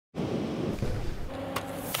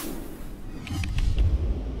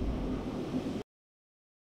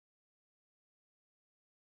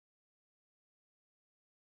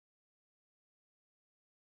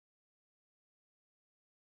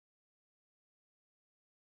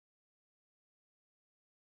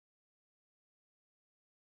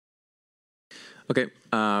Okay,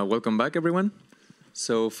 welcome back, everyone.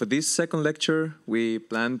 So for this second lecture, we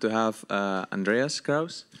plan to have Andreas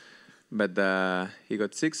Krause, but he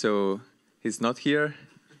got sick, so he's not here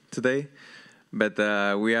today. But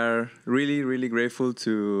we are really, really grateful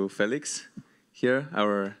to Felix here,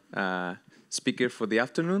 our speaker for the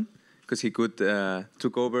afternoon, because he could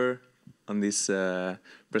took over on this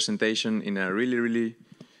presentation in a really, really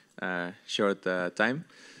short time.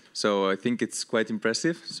 So I think it's quite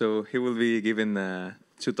impressive. So he will be giving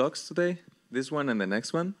 2 talks today, this one and the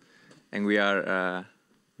next one, and we are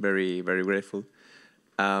very, very grateful.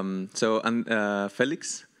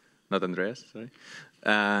 Felix, not Andreas, sorry.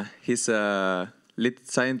 He's a lead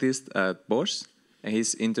scientist at Bosch, and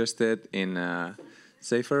he's interested in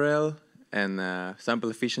SafeRL and sample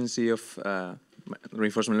efficiency of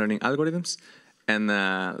reinforcement learning algorithms. And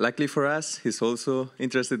luckily for us, he's also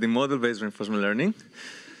interested in model-based reinforcement learning.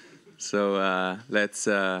 So let's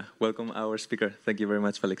welcome our speaker. Thank you very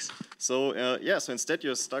much, Felix. So so instead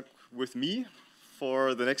you're stuck with me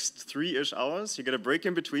for the next 3-ish hours. You get a break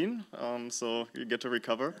in between, so you get to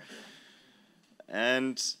recover.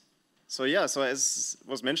 And so as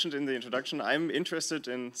was mentioned in the introduction, I'm interested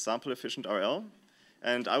in sample-efficient RL.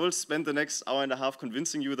 And I will spend the next hour and a half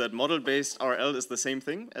convincing you that model-based RL is the same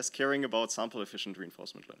thing as caring about sample-efficient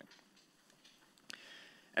reinforcement learning.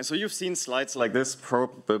 And so you've seen slides like this,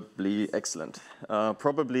 probably excellent.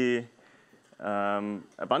 Probably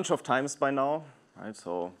a bunch of times by now, right?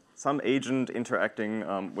 So some agent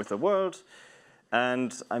interacting with the world.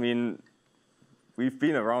 And I mean, we've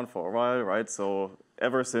been around for a while, right? So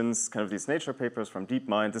ever since kind of these nature papers from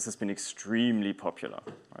DeepMind, this has been extremely popular,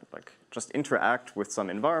 right? Like just interact with some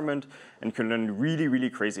environment and you can learn really, really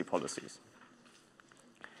crazy policies.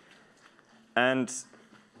 And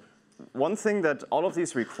one thing that all of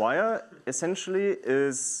these require, essentially,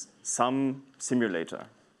 is some simulator.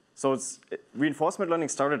 So reinforcement learning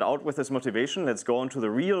started out with this motivation, let's go into the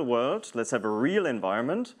real world, let's have a real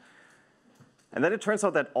environment. And then it turns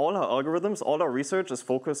out that all our algorithms, all our research is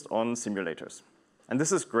focused on simulators. And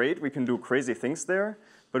this is great, we can do crazy things there,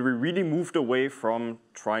 but we really moved away from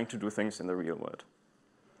trying to do things in the real world.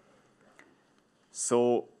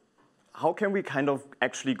 So how can we kind of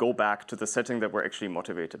actually go back to the setting that we're actually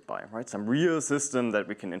motivated by, right? Some real system that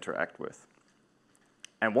we can interact with.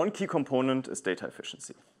 And one key component is data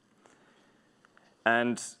efficiency.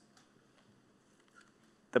 And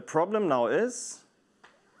the problem now is,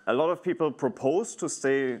 a lot of people propose to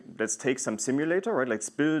say, let's take some simulator, right? Let's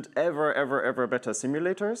build ever better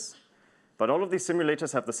simulators. But all of these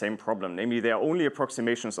simulators have the same problem, namely they are only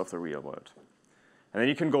approximations of the real world. And then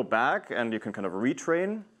you can go back and you can kind of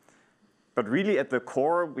retrain. But really, at the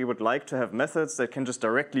core, we would like to have methods that can just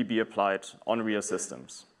directly be applied on real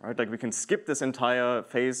systems, right? Like we can skip this entire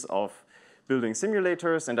phase of building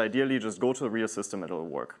simulators and ideally just go to a real system and it'll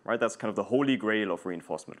work, right? That's kind of the holy grail of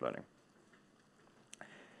reinforcement learning.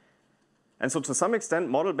 And so to some extent,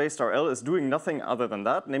 model-based RL is doing nothing other than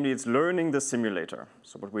that, namely it's learning the simulator.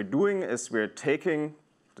 So what we're doing is we're taking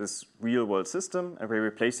this real-world system and we're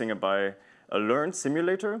replacing it by a learned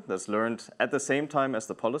simulator that's learned at the same time as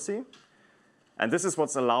the policy. And this is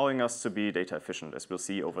what's allowing us to be data efficient, as we'll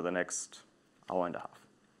see over the next hour and a half.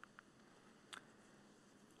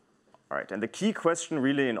 All right, and the key question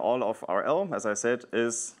really in all of RL, as I said,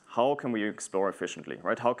 is how can we explore efficiently,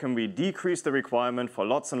 right? How can we decrease the requirement for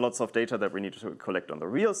lots and lots of data that we need to collect on the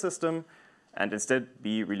real system and instead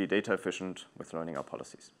be really data efficient with learning our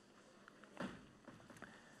policies?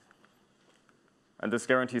 And this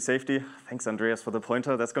guarantees safety. Thanks, Andreas, for the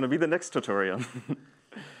pointer. That's going to be the next tutorial.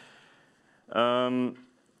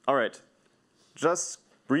 All right, just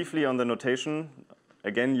briefly on the notation.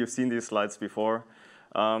 Again, you've seen these slides before.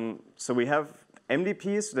 So we have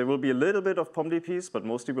MDPs. There will be a little bit of POMDPs, but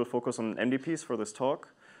mostly we'll focus on MDPs for this talk.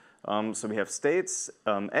 So we have states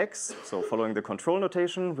X, so following the control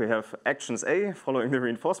notation. We have actions A, following the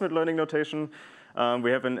reinforcement learning notation.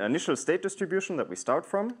 We have an initial state distribution that we start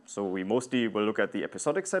from. So we mostly will look at the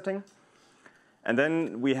episodic setting. And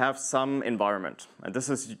then we have some environment. And this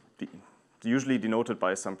is usually denoted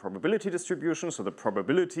by some probability distribution, so the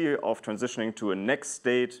probability of transitioning to a next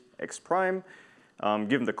state, x prime,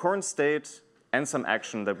 given the current state, and some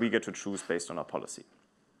action that we get to choose based on our policy.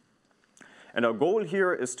 And our goal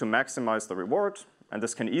here is to maximize the reward, and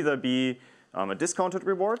this can either be a discounted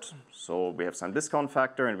reward, so we have some discount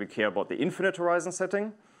factor and we care about the infinite horizon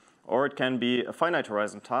setting, or it can be a finite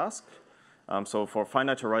horizon task, so for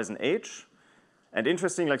finite horizon H. And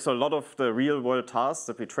interesting, like so a lot of the real world tasks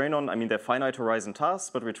that we train on, I mean, they're finite horizon tasks,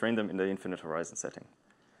 but we train them in the infinite horizon setting.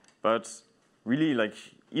 But really, like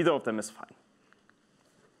either of them is fine.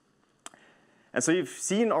 And so you've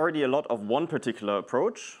seen already a lot of one particular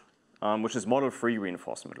approach, which is model-free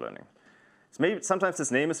reinforcement learning. So maybe sometimes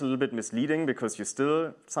this name is a little bit misleading because you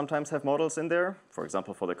still sometimes have models in there, for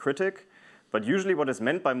example, for the critic. But usually what is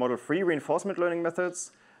meant by model-free reinforcement learning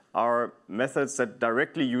methods are methods that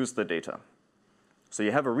directly use the data. So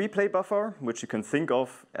you have a replay buffer, which you can think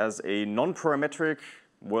of as a non-parametric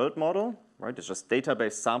world model, right? It's just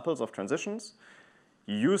data-based samples of transitions.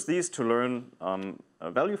 You use these to learn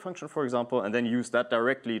a value function, for example, and then use that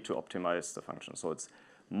directly to optimize the function. So it's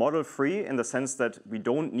model-free in the sense that we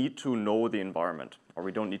don't need to know the environment, or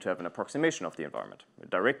we don't need to have an approximation of the environment. We're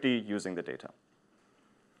directly using the data.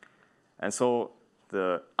 And so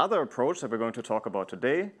the other approach that we're going to talk about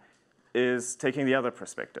today is taking the other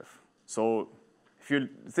perspective. So if you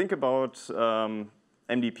think about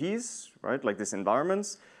MDPs, right, like these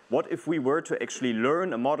environments, what if we were to actually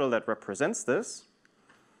learn a model that represents this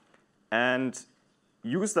and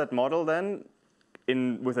use that model then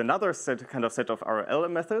with another set of RL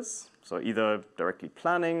methods, so either directly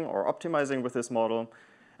planning or optimizing with this model,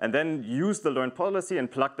 and then use the learned policy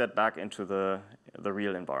and plug that back into the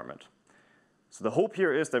real environment. So the hope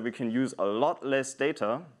here is that we can use a lot less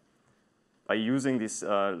data by using these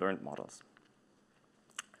learned models.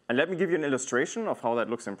 And let me give you an illustration of how that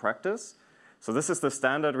looks in practice. So this is the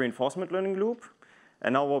standard reinforcement learning loop.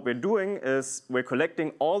 And now what we're doing is we're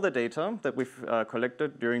collecting all the data that we've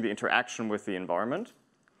collected during the interaction with the environment.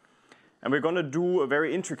 And we're going to do a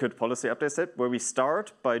very intricate policy update step where we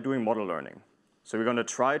start by doing model learning. So we're going to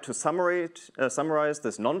try to summarize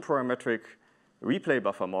this non-parametric replay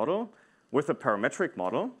buffer model with a parametric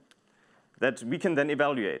model that we can then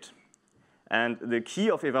evaluate. And the key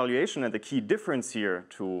of evaluation and the key difference here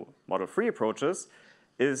to model-free approaches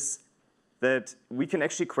is that we can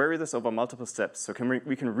actually query this over multiple steps. So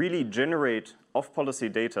we can really generate off-policy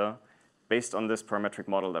data based on this parametric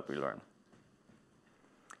model that we learn.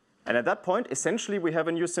 And at that point, essentially, we have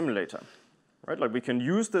a new simulator. Right? Like we can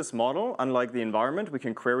use this model, unlike the environment, we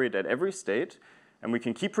can query it at every state, and we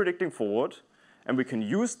can keep predicting forward, and we can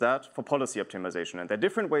use that for policy optimization. And there are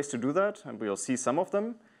different ways to do that, and we'll see some of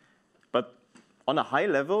them. But on a high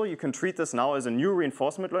level, you can treat this now as a new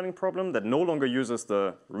reinforcement learning problem that no longer uses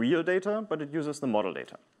the real data, but it uses the model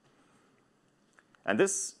data. And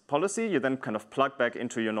this policy, you then kind of plug back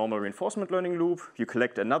into your normal reinforcement learning loop. You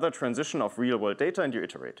collect another transition of real-world data, and you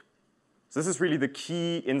iterate. So this is really the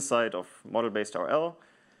key insight of model-based RL,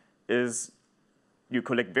 is you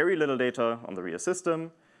collect very little data on the real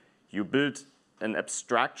system. You build an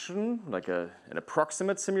abstraction, like an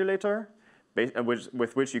approximate simulator,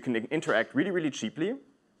 with which you can interact really, really cheaply.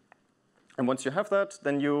 And once you have that,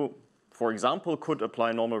 then you, for example, could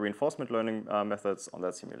apply normal reinforcement learning methods on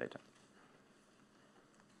that simulator.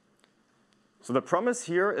 So the promise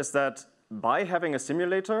here is that by having a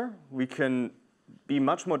simulator, we can be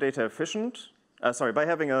much more data efficient. By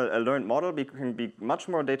having a learned model, we can be much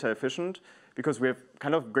more data efficient because we have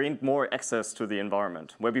kind of gained more access to the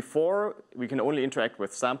environment. Where before, we can only interact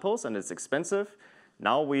with samples and it's expensive.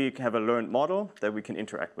 Now we have a learned model that we can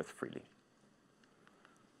interact with freely.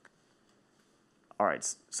 All right,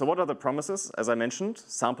 so what are the promises? As I mentioned,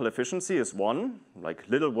 sample efficiency is one, like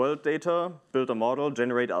little world data, build a model,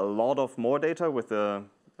 generate a lot of more data with the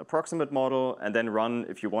approximate model, and then run,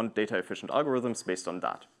 if you want, data efficient algorithms based on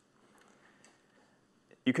that.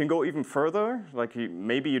 You can go even further, like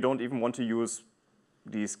maybe you don't even want to use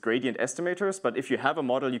these gradient estimators, but if you have a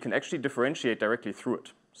model, you can actually differentiate directly through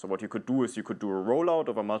it. So what you could do is you could do a rollout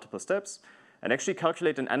over multiple steps and actually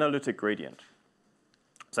calculate an analytic gradient.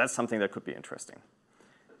 So that's something that could be interesting.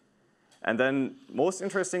 And then most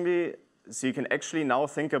interestingly, so you can actually now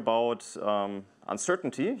think about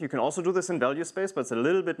uncertainty. You can also do this in value space, but it's a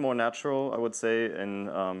little bit more natural, I would say, in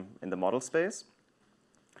the model space.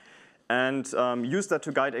 And use that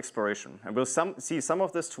to guide exploration. And we'll see some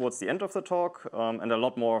of this towards the end of the talk, and a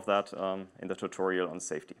lot more of that in the tutorial on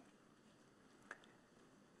safety.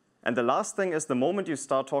 And the last thing is the moment you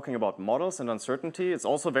start talking about models and uncertainty, it's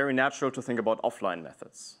also very natural to think about offline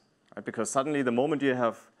methods. Right? Because suddenly the moment you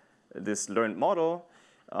have this learned model,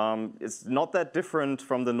 it's not that different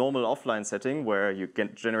from the normal offline setting where you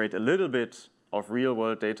can generate a little bit of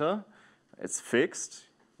real-world data. It's fixed.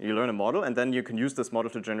 You learn a model, and then you can use this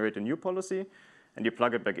model to generate a new policy, and you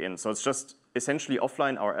plug it back in. So it's just essentially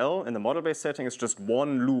offline RL in the model-based setting is just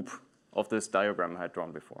one loop of this diagram I had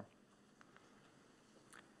drawn before.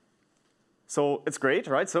 So it's great,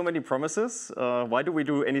 right? So many promises. Why do we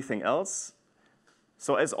do anything else?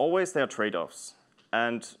 So as always, there are trade-offs.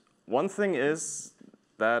 And one thing is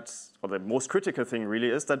that, or the most critical thing really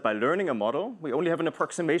is that by learning a model, we only have an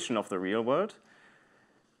approximation of the real world.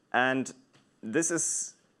 And this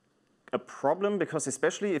is a problem because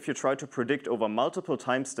especially if you try to predict over multiple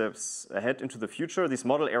time steps ahead into the future, these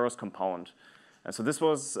model errors compound. And so this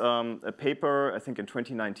was a paper, I think in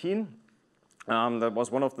 2019, that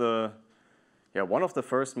was one of the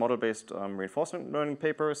first model-based reinforcement learning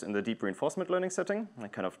papers in the deep reinforcement learning setting.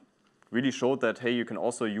 It kind of really showed that, hey, you can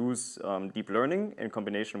also use deep learning in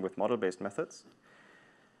combination with model-based methods.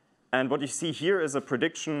 And what you see here is a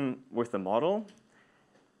prediction with the model.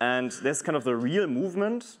 And there's kind of the real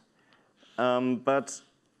movement. But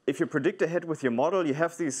if you predict ahead with your model, you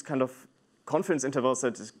have these kind of confidence intervals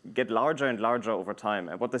that get larger and larger over time.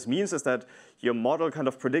 And what this means is that your model kind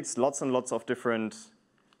of predicts lots and lots of different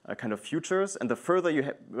kind of futures. And the further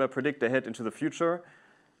you predict ahead into the future,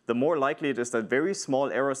 the more likely it is that very small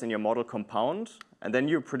errors in your model compound. And then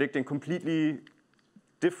you're predicting completely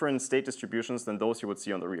different state distributions than those you would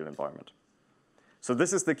see on the real environment. So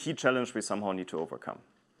this is the key challenge we somehow need to overcome.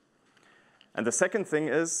 And the second thing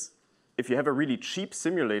is, if you have a really cheap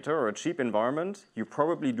simulator or a cheap environment, you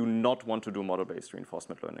probably do not want to do model-based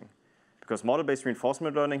reinforcement learning. Because model-based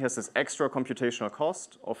reinforcement learning has this extra computational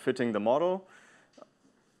cost of fitting the model,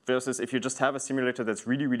 versus if you just have a simulator that's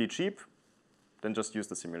really, really cheap, then just use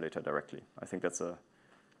the simulator directly. I think that's a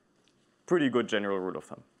pretty good general rule of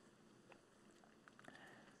thumb.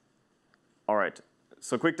 All right.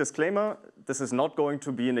 So quick disclaimer, this is not going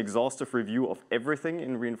to be an exhaustive review of everything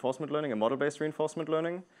in reinforcement learning and model-based reinforcement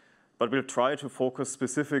learning, but we'll try to focus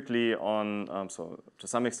specifically on, so to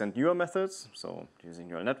some extent, newer methods, so using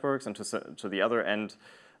neural networks, and to the other end,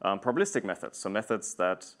 probabilistic methods, so methods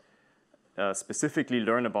that specifically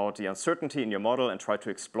learn about the uncertainty in your model and try to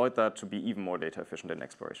exploit that to be even more data efficient in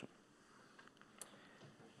exploration.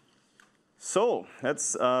 So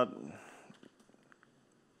let's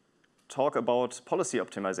talk about policy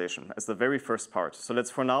optimization as the very first part. So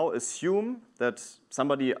let's for now assume that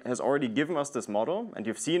somebody has already given us this model, and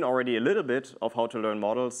you've seen already a little bit of how to learn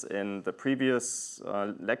models in the previous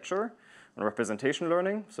lecture on representation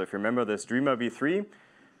learning. So if you remember this Dreamer v3,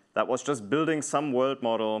 that was just building some world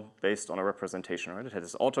model based on a representation, right? It had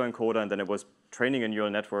this autoencoder, and then it was training a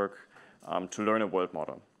neural network to learn a world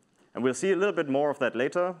model. And we'll see a little bit more of that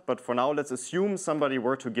later, but for now, let's assume somebody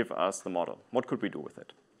were to give us the model. What could we do with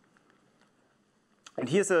it? And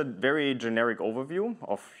here's a very generic overview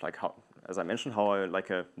of, like, how, as I mentioned, how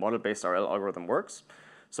a model-based RL algorithm works.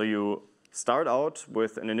 So you start out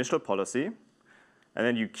with an initial policy, and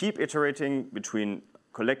then you keep iterating between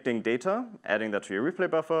collecting data, adding that to your replay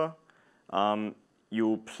buffer.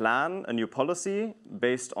 You plan a new policy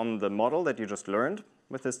based on the model that you just learned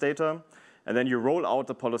with this data, and then you roll out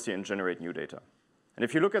the policy and generate new data. And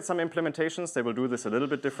if you look at some implementations, they will do this a little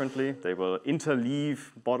bit differently. They will interleave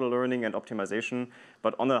model learning and optimization.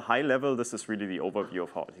 But on a high level, this is really the overview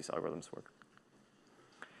of how these algorithms work.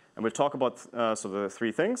 And we'll talk about so the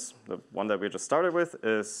three things. The one that we just started with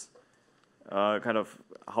is kind of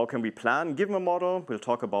how can we plan given a model. We'll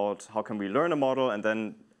talk about how can we learn a model. And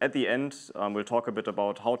then at the end, we'll talk a bit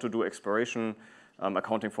about how to do exploration,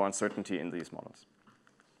 accounting for uncertainty in these models.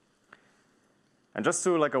 And just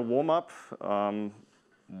to like a warm-up,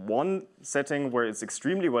 one setting where it's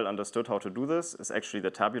extremely well understood how to do this is actually the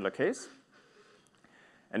tabular case.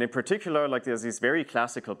 And in particular, like there's these very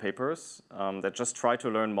classical papers that just try to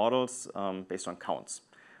learn models based on counts.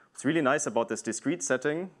 What's really nice about this discrete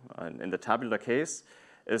setting in the tabular case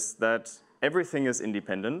is that everything is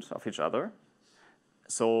independent of each other.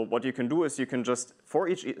 So what you can do is you can just, for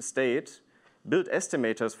each state, build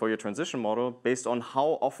estimators for your transition model based on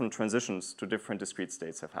how often transitions to different discrete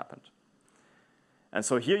states have happened. And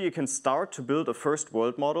so here you can start to build a first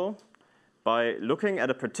world model by looking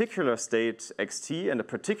at a particular state xt and a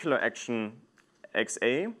particular action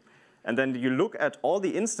xa, and then you look at all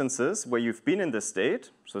the instances where you've been in this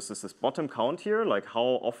state. So this is this bottom count here, like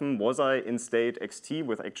how often was I in state xt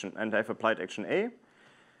with action, and I've applied action A.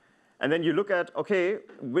 And then you look at, okay,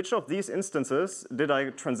 which of these instances did I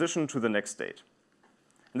transition to the next state?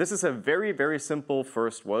 And this is a very, very simple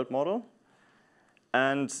first world model.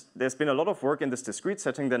 And there's been a lot of work in this discrete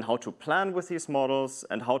setting then how to plan with these models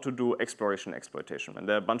and how to do exploration exploitation. And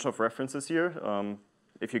there are a bunch of references here.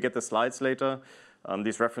 If you get the slides later,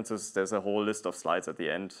 these references, there's a whole list of slides at the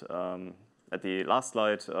end, at the last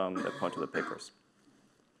slide that point to the papers.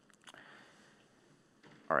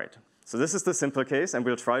 All right. So this is the simple case, and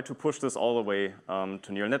we'll try to push this all the way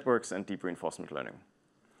to neural networks and deep reinforcement learning.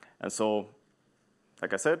 And so,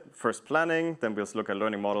 like I said, first planning, then we'll look at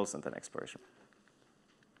learning models, and then exploration.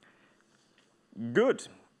 Good,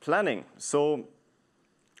 planning. So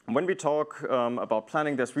when we talk about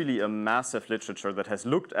planning, there's really a massive literature that has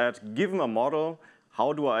looked at, given a model,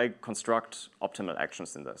 how do I construct optimal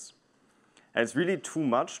actions in this? And it's really too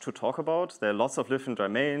much to talk about. There are lots of different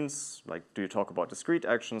domains, like do you talk about discrete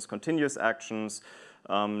actions, continuous actions.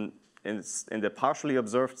 In the partially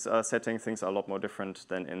observed setting, things are a lot more different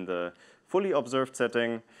than in the fully observed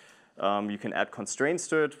setting. You can add constraints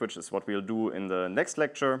to it, which is what we'll do in the next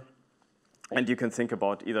lecture. And you can think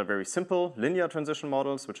about either very simple linear transition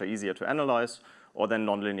models, which are easier to analyze, or then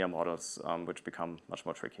nonlinear models, which become much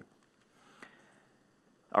more tricky.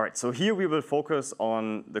 All right, so here we will focus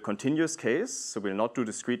on the continuous case. So we'll not do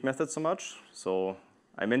discrete methods so much. So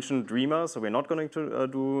I mentioned Dreamer, so we're not going to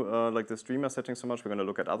do like this Dreamer setting so much. We're going to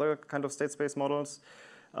look at other kind of state space models.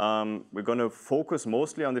 We're going to focus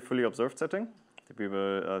mostly on the fully observed setting. We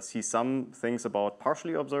will see some things about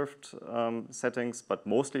partially observed settings, but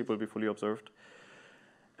mostly it will be fully observed.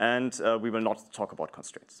 And we will not talk about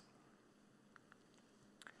constraints.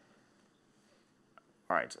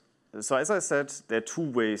 All right. So as I said, there are two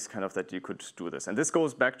ways kind of that you could do this. And this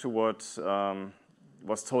goes back to what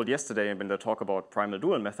was told yesterday in the talk about primal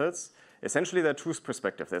dual methods. Essentially, there are two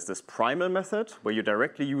perspectives. There's this primal method, where you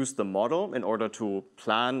directly use the model in order to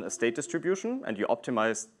plan a state distribution, and you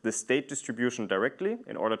optimize the state distribution directly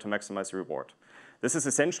in order to maximize the reward. This is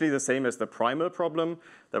essentially the same as the primal problem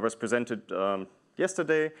that was presented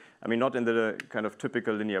yesterday. I mean, not in the kind of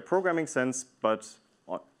typical linear programming sense, but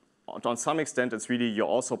on some extent, it's really you're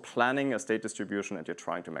also planning a state distribution and you're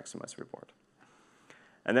trying to maximize reward.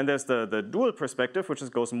 And then there's the dual perspective, which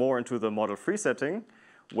goes more into the model-free setting,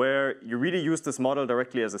 where you really use this model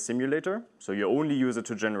directly as a simulator. So you only use it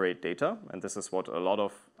to generate data. And this is what a lot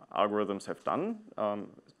of algorithms have done.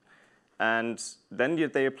 And then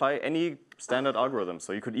they apply any standard algorithm.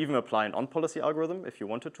 So you could even apply an on-policy algorithm if you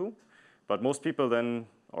wanted to. But most people then,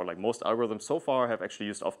 or like most algorithms so far, have actually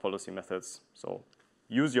used off-policy methods. So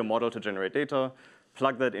use your model to generate data,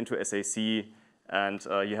 plug that into SAC, and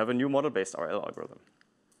you have a new model-based RL algorithm.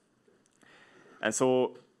 And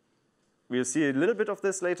so we'll see a little bit of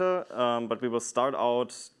this later, but we will start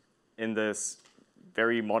out in this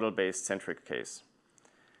very model-based centric case.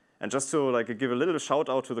 And just to give a little shout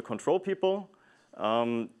out to the control people,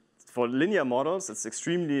 for linear models, it's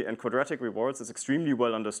extremely, and quadratic rewards, it's extremely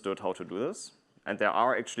well understood how to do this. And there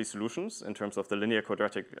are actually solutions in terms of the linear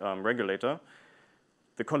quadratic regulator.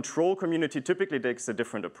 The control community typically takes a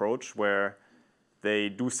different approach where they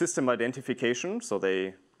do system identification, so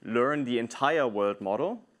they learn the entire world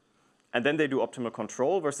model, and then they do optimal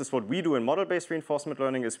control, versus what we do in model-based reinforcement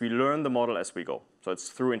learning is we learn the model as we go. So it's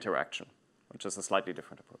through interaction, which is a slightly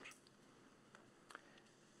different approach.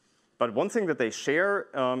 But one thing that they share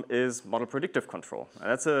is model predictive control. And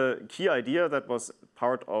that's a key idea that was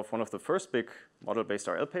part of one of the first big model-based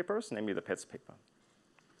RL papers, namely the PETS paper.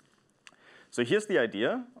 So here's the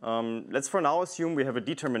idea. Let's for now assume we have a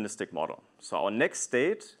deterministic model. So our next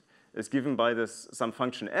state is given by some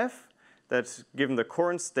function f that, given the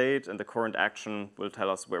current state and the current action, will tell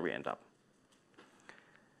us where we end up.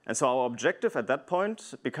 And so our objective at that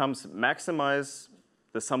point becomes maximize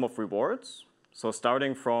the sum of rewards. So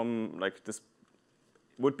starting from this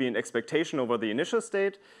would be an expectation over the initial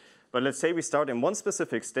state. But let's say we start in one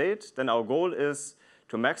specific state. Then our goal is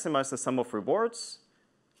to maximize the sum of rewards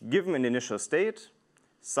given an initial state,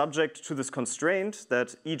 subject to this constraint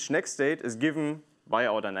that each next state is given by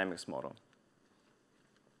our dynamics model.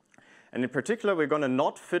 And in particular, we're going to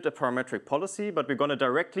not fit a parametric policy, but we're going to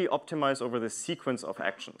directly optimize over this sequence of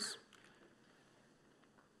actions.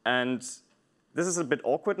 And this is a bit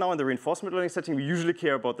awkward now in the reinforcement learning setting. We usually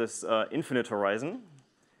care about this infinite horizon,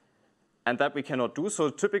 and that we cannot do. So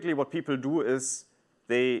typically what people do is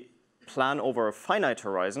they plan over a finite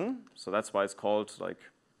horizon. So that's why it's called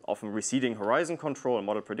often receding horizon control and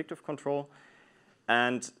model predictive control.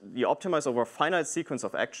 And you optimize over a finite sequence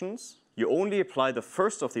of actions. You only apply the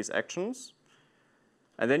first of these actions.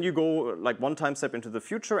 And then you go one time step into the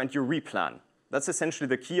future and you replan. That's essentially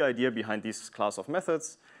the key idea behind this class of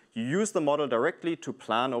methods. You use the model directly to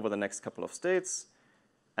plan over the next couple of states.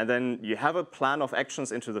 And then you have a plan of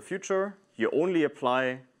actions into the future. You only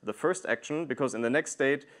apply the first action because in the next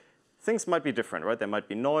state, things might be different, right? There might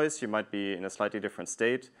be noise. You might be in a slightly different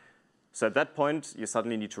state. So at that point, you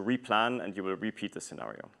suddenly need to replan, and you will repeat the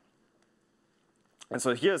scenario. And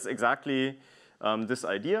so here's exactly this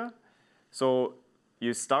idea. So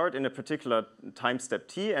you start in a particular time step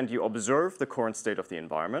t, and you observe the current state of the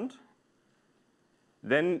environment.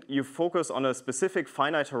 Then you focus on a specific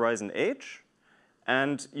finite horizon h,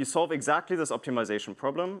 and you solve exactly this optimization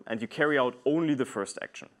problem, and you carry out only the first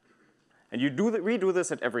action. And you redo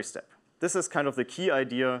this at every step. This is kind of the key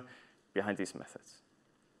idea behind these methods.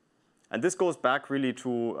 And this goes back really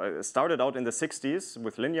to, started out in the 60s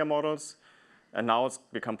with linear models. And now it's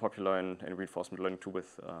become popular in reinforcement learning too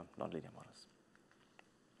with nonlinear models.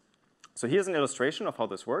 So here's an illustration of how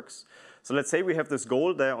this works. So let's say we have this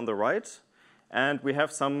goal there on the right, and we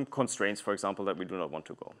have some constraints, for example, that we do not want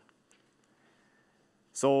to go.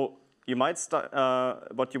 So you might start,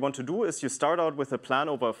 what you want to do is you start out with a plan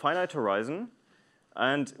over a finite horizon,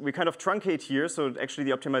 and we kind of truncate here, so actually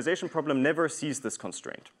the optimization problem never sees this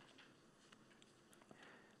constraint.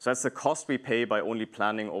 So that's the cost we pay by only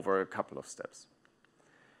planning over a couple of steps.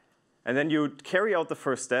 And then you carry out the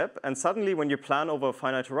first step, and suddenly when you plan over a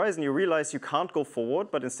finite horizon, you realize you can't go forward,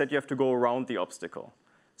 but instead you have to go around the obstacle.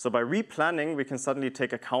 So by replanning, we can suddenly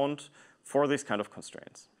take account for these kind of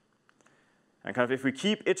constraints. And kind of if we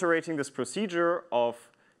keep iterating this procedure of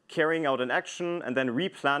carrying out an action and then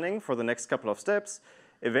replanning for the next couple of steps,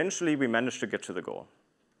 eventually we manage to get to the goal.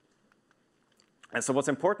 And so what's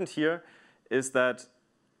important here is that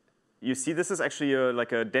you see this is actually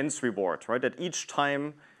like a dense reward, right? That each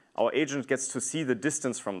time our agent gets to see the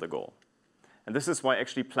distance from the goal. And this is why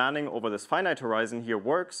actually planning over this finite horizon here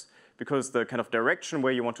works, because the kind of direction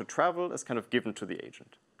where you want to travel is kind of given to the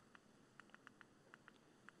agent.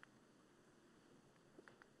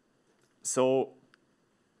 So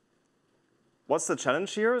what's the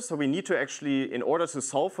challenge here? So we need to actually, in order to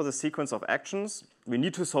solve for the sequence of actions, we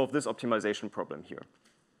need to solve this optimization problem here.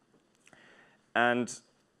 And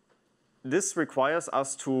this requires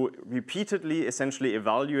us to repeatedly essentially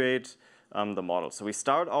evaluate the model. So we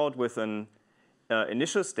start out with an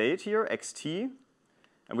initial state here, xt,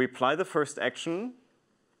 and we apply the first action,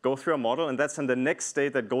 go through a model, and that's in the next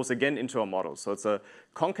state that goes again into a model. So it's a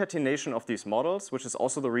concatenation of these models, which is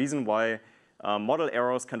also the reason why model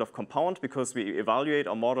errors kind of compound, because we evaluate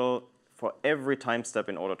a model for every time step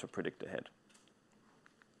in order to predict ahead.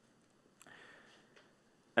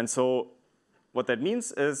 And so what that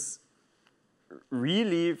means is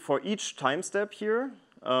really for each time step here,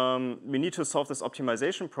 we need to solve this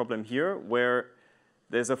optimization problem here where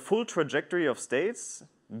there's a full trajectory of states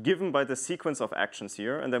given by the sequence of actions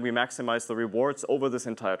here, and then we maximize the rewards over this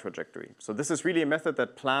entire trajectory. So this is really a method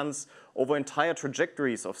that plans over entire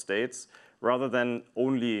trajectories of states rather than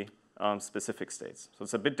only specific states. So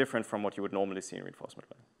it's a bit different from what you would normally see in reinforcement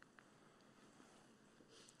learning.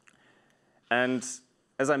 And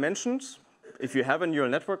as I mentioned, if you have a neural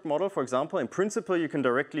network model, for example, in principle, you can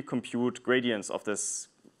directly compute gradients of this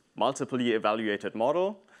multiply evaluated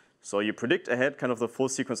model. So you predict ahead kind of the full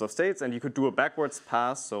sequence of states, and you could do a backwards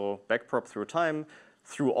pass, so backprop through time,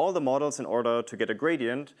 through all the models in order to get a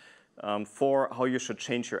gradient for how you should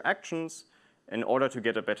change your actions in order to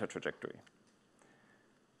get a better trajectory.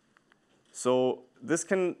 So this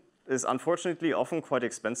is unfortunately often quite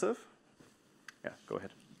expensive. Yeah, go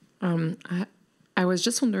ahead. I was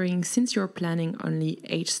just wondering, since you're planning only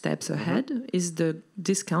 8 steps ahead, is the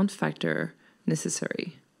discount factor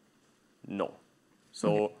necessary? No.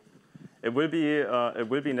 So it will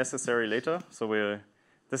be necessary later. So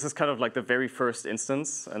this is kind of like the very first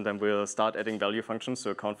instance, and then we'll start adding value functions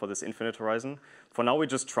to account for this infinite horizon. For now, we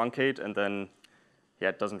just truncate, and then yeah,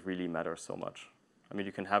 it doesn't really matter so much. I mean,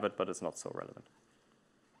 you can have it, but it's not so relevant.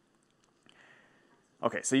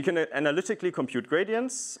 Okay, so you can analytically compute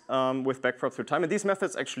gradients with backprop through time. And these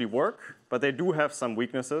methods actually work, but they do have some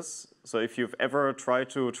weaknesses. So if you've ever tried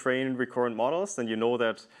to train recurrent models, then you know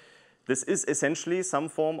that this is essentially some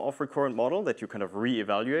form of recurrent model that you kind of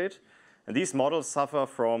re-evaluate. And these models suffer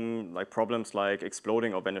from problems like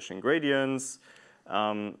exploding or vanishing gradients.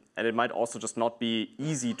 And it might also just not be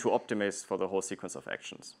easy to optimize for the whole sequence of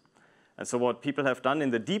actions. And so what people have done in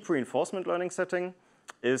the deep reinforcement learning setting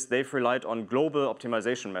is they've relied on global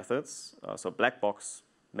optimization methods, so black box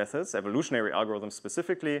methods, evolutionary algorithms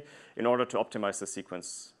specifically, in order to optimize the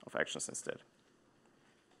sequence of actions instead.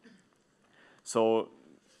 So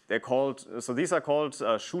these are called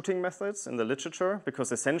shooting methods in the literature,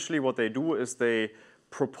 because essentially what they do is they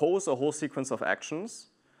propose a whole sequence of actions,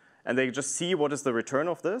 and they just see what is the return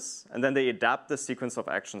of this, and then they adapt the sequence of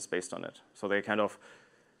actions based on it. So they kind of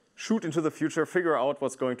shoot into the future, figure out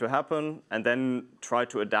what's going to happen, and then try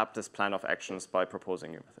to adapt this plan of actions by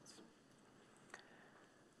proposing new methods.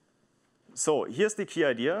 So here's the key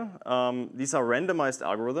idea. These are randomized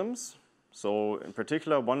algorithms. So in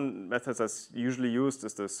particular, one method that's usually used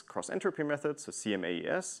is this cross-entropy method, so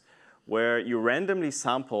CMAES, where you randomly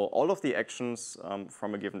sample all of the actions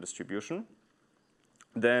from a given distribution.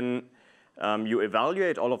 Then you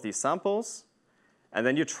evaluate all of these samples, and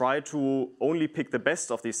then you try to only pick the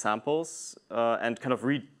best of these samples and kind of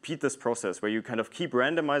repeat this process where you kind of keep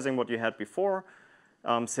randomizing what you had before,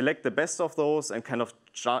 select the best of those, and kind of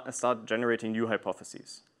start generating new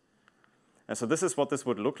hypotheses. And so this is what this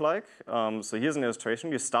would look like. So here's an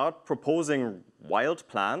illustration. You start proposing wild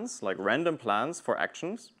plans, like random plans for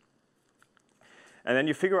actions. And then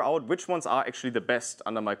you figure out which ones are actually the best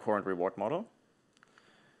under my current reward model.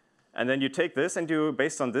 And then you take this and you,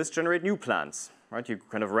 based on this, generate new plans, right? You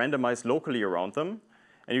kind of randomize locally around them.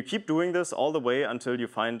 And you keep doing this all the way until you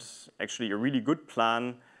find actually a really good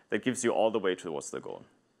plan that gives you all the way towards the goal.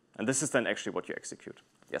 And this is then actually what you execute.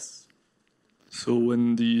 Yes? So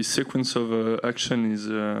when the sequence of action is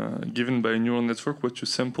given by a neural network, what you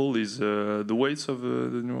sample is the weights of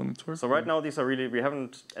the neural network? So right now, these are really, we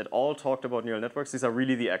haven't at all talked about neural networks. These are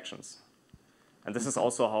really the actions. And this is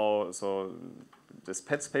also how, so this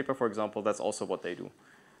PETS paper, for example, that's also what they do.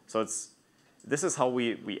 So this is how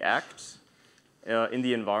we act in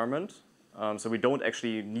the environment. So we don't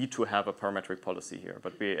actually need to have a parametric policy here.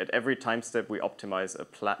 But at every time step, we optimize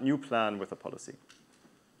a new plan with a policy.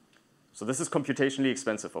 So this is computationally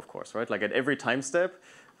expensive, of course, right? Like at every time step,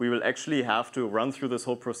 we will actually have to run through this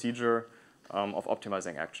whole procedure of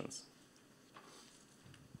optimizing actions.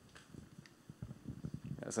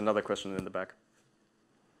 There's another question in the back.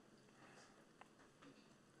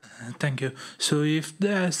 Thank you. So if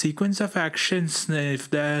the sequence of actions, if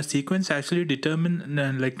the sequence actually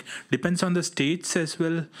depends on the states as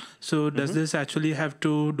well, so does this actually have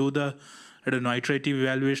to do the iterative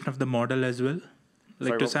evaluation of the model as well?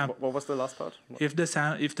 Sorry, what was the last part? If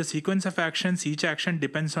the sequence of actions, each action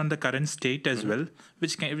depends on the current state as well,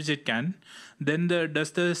 which it can, then does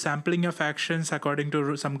the sampling of actions according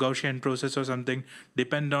to some Gaussian process or something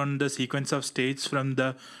depend on the sequence of states from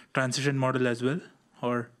the transition model as well,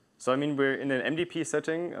 or? So I mean, we're in an MDP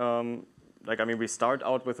setting. We start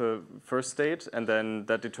out with a first state, and then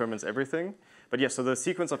that determines everything. But yes, so the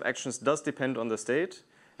sequence of actions does depend on the state.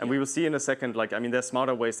 And we will see in a second, there's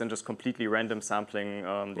smarter ways than just completely random sampling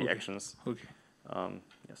the actions. Okay.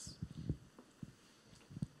 Yes.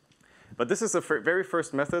 But this is the very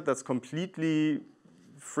first method that's completely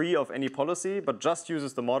free of any policy, but just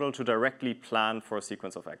uses the model to directly plan for a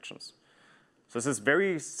sequence of actions. So this is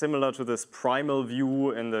very similar to this primal view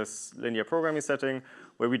in this linear programming setting,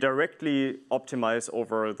 where we directly optimize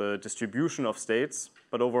over the distribution of states,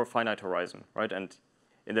 but over a finite horizon, right? And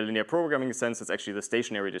in the linear programming sense, it's actually the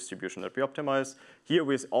stationary distribution that we optimize. Here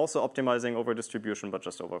we're also optimizing over distribution, but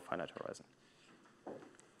just over a finite horizon.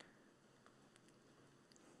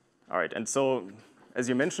 All right, and so as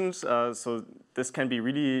you mentioned, so this can be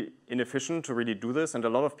really inefficient to really do this, and a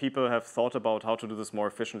lot of people have thought about how to do this more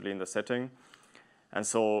efficiently in the setting. And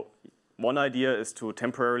so one idea is to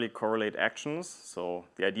temporarily correlate actions. So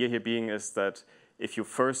the idea here being is that if you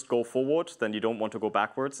first go forward, then you don't want to go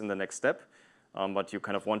backwards in the next step. But you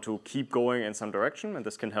kind of want to keep going in some direction, and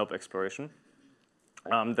this can help exploration.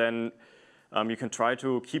 Then you can try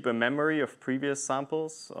to keep a memory of previous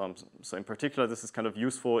samples. So in particular, this is kind of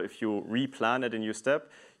useful if you replan at a new step.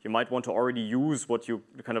 You might want to already use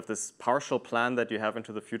this partial plan that you have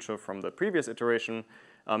into the future from the previous iteration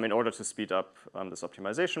in order to speed up this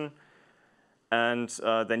optimization. And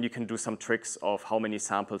then you can do some tricks of how many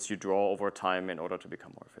samples you draw over time in order to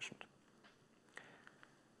become more efficient.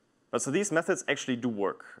 But so these methods actually do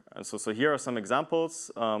work. And so here are some examples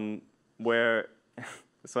where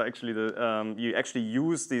you actually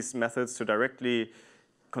use these methods to directly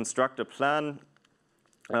construct a plan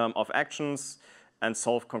of actions and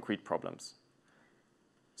solve concrete problems.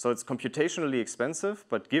 So it's computationally expensive,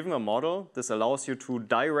 but given a model, this allows you to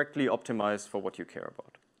directly optimize for what you care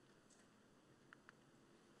about.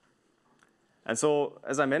 And so,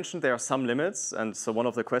 as I mentioned, there are some limits. And so one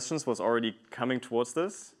of the questions was already coming towards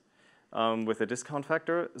this. With a discount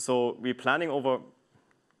factor. So we're planning over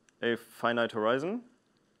a finite horizon.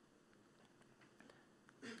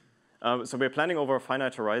 So we're planning over a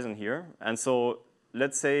finite horizon here. And so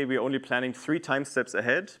let's say we're only planning 3 time steps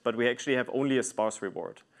ahead, but we actually have only a sparse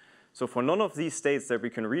reward. So for none of these states that we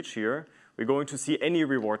can reach here, we're going to see any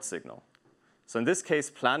reward signal. So in this case,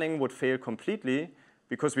 planning would fail completely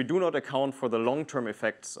because we do not account for the long-term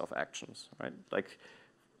effects of actions, right?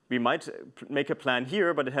 We might make a plan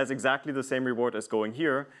here, but it has exactly the same reward as going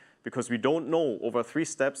here, because we don't know over 3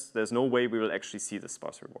 steps, there's no way we will actually see the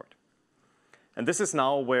sparse reward. And this is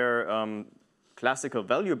now where classical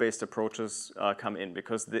value-based approaches come in,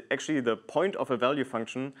 because actually the point of a value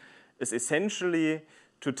function is essentially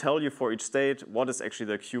to tell you for each state what is actually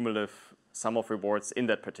the cumulative sum of rewards in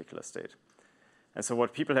that particular state. And so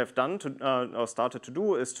what people have done or started to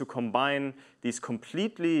do is to combine these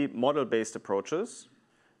completely model-based approaches,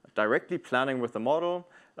 directly planning with the model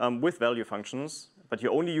with value functions, but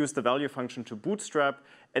you only use the value function to bootstrap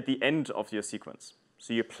at the end of your sequence.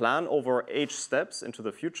 So you plan over h steps into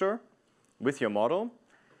the future with your model,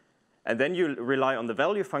 And then you rely on the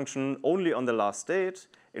value function only on the last state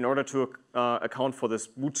in order to account for this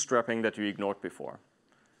bootstrapping that you ignored before.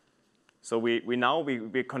 So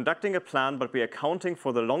we're conducting a plan, but we're accounting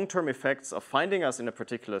for the long-term effects of finding us in a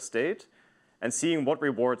particular state and seeing what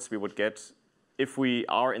rewards we would get if we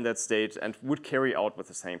are in that state and would carry out with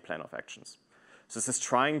the same plan of actions. So this is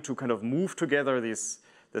trying to kind of move together this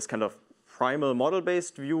kind of primal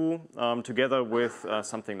model-based view together with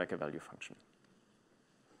something like a value function.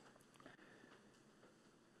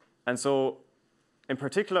 And so in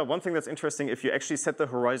particular, one thing that's interesting, if you actually set the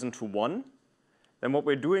horizon to 1, then what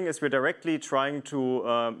we're doing is we're directly trying to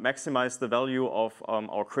maximize the value of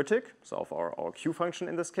our critic, so of our Q function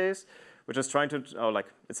in this case, which is trying to,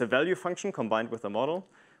 it's a value function combined with a model,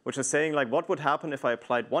 which is saying, like, what would happen if I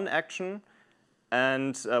applied one action,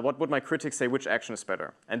 and what would my critic say which action is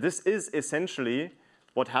better? And this is essentially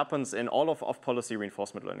what happens in all of off-policy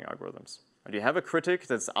reinforcement learning algorithms. And you have a critic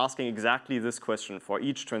that's asking exactly this question for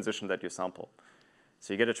each transition that you sample.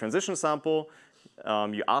 So you get a transition sample,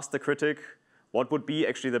 you ask the critic, what would be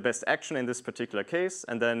actually the best action in this particular case?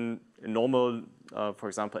 And then in normal, for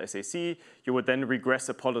example, SAC, you would then regress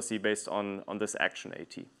a policy based on this action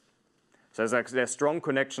AT. So there's strong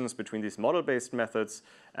connections between these model-based methods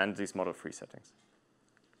and these model-free settings.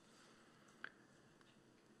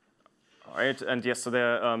 All right, and yes, so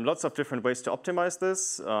there are lots of different ways to optimize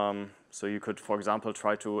this. So you could, for example,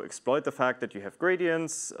 try to exploit the fact that you have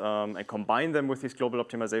gradients and combine them with these global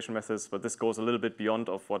optimization methods, but this goes a little bit beyond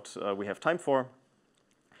of what we have time for.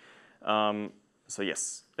 So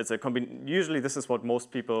yes, it's usually this is what most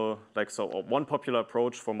people like. So one popular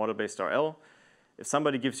approach for model-based RL, if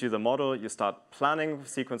somebody gives you the model, you start planning a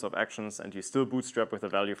sequence of actions, and you still bootstrap with a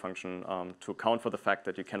value function to account for the fact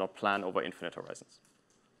that you cannot plan over infinite horizons.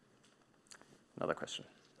 Another question.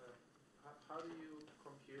 How do you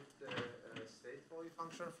compute the state value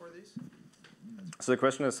function for this? So the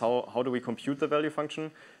question is, how do we compute the value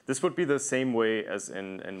function? This would be the same way as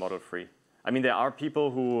in model free. I mean, there are people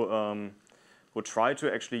who try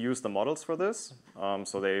to actually use the models for this.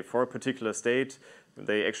 So they, for a particular state,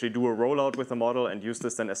 they actually do a rollout with the model and use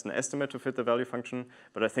this then as an estimate to fit the value function.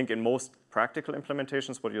 But I think in most practical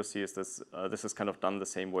implementations, what you'll see is this, this is kind of done the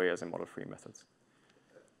same way as in model free methods.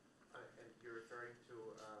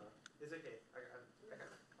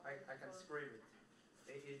 I can scream it.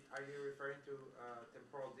 Are you referring to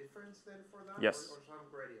temporal difference then for that? Yes. Or some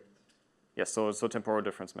gradient? Yes, so temporal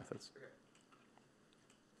difference methods. Okay.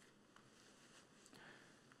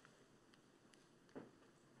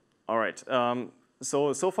 All right.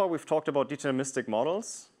 So far we've talked about deterministic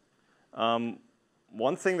models.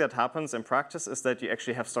 One thing that happens in practice is that you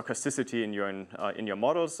actually have stochasticity in your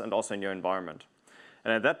models and also in your environment.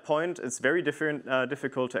 And at that point, it's very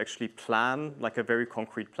difficult to actually plan like a very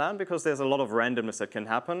concrete plan because there's a lot of randomness that can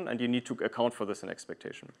happen, and you need to account for this in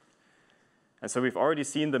expectation. And so we've already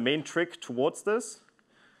seen the main trick towards this.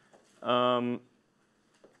 This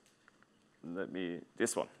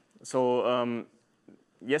one. So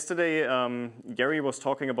yesterday, Gary was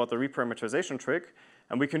talking about the reparameterization trick,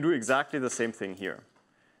 and we can do exactly the same thing here.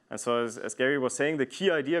 And so as Gary was saying, the key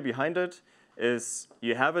idea behind it is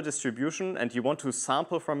you have a distribution and you want to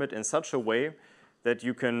sample from it in such a way that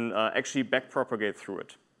you can actually backpropagate through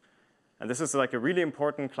it. And this is like a really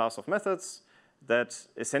important class of methods that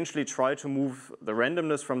essentially try to move the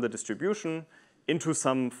randomness from the distribution into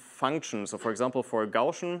some function. So for example, for a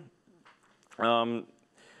Gaussian,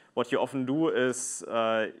 what you often do is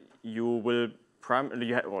what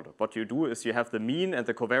you do is you have the mean and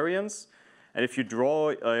the covariance. And if you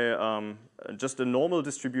draw just a normal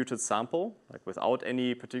distributed sample, like without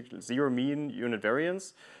any particular zero mean unit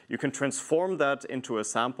variance, you can transform that into a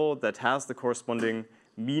sample that has the corresponding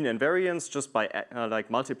mean and variance just by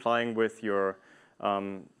like multiplying with your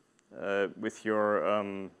covariance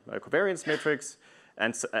matrix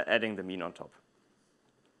and adding the mean on top.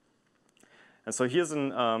 And so here's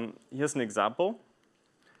an example.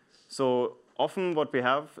 So often what we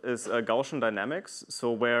have is Gaussian dynamics,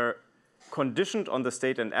 so where conditioned on the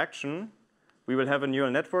state and action, we will have a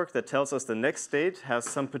neural network that tells us the next state has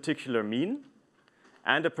some particular mean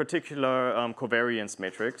and a particular covariance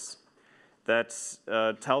matrix that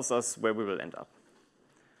tells us where we will end up.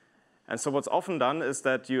 And so what's often done is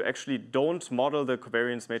that you actually don't model the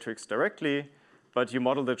covariance matrix directly, but you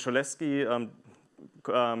model the Cholesky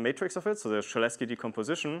matrix of it, so the Cholesky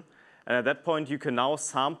decomposition. And at that point, you can now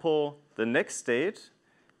sample the next state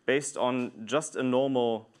based on just a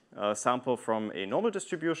normal sample from a normal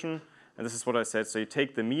distribution. And this is what I said. So you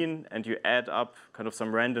take the mean and you add up kind of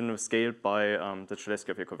some random scaled by the Cholesky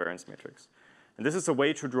of your covariance matrix. And this is a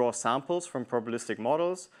way to draw samples from probabilistic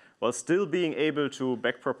models while still being able to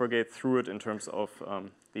backpropagate through it in terms of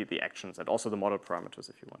the actions and also the model parameters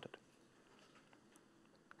if you wanted.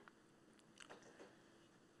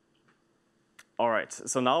 All right,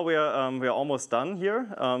 so now we are almost done here.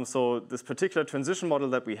 So this particular transition model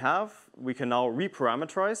that we have, we can now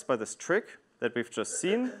reparameterize by this trick that we've just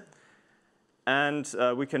seen. And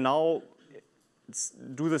we can now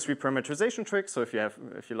do this reparameterization trick. So if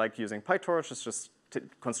you like using PyTorch, it's just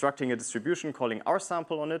constructing a distribution calling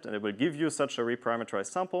rsample on it, and it will give you such a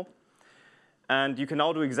reparameterized sample. And you can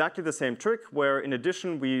now do exactly the same trick, where in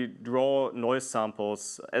addition we draw noise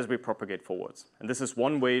samples as we propagate forwards. And this is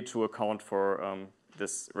one way to account for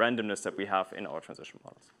this randomness that we have in our transition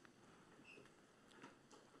models.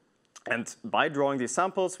 And by drawing these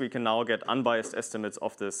samples, we can now get unbiased estimates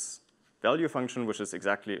of this value function, which is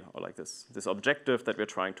exactly like this objective that we're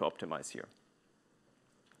trying to optimize here.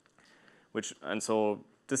 And so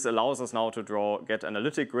this allows us now to get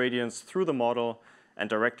analytic gradients through the model and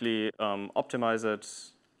directly optimize it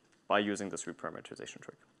by using this reparameterization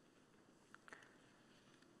trick.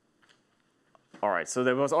 All right, so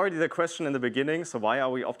there was already the question in the beginning, so why are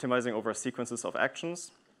we optimizing over sequences of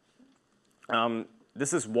actions?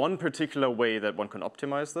 This is one particular way that one can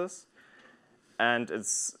optimize this. And it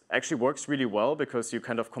actually works really well because you're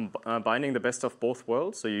kind of combining the best of both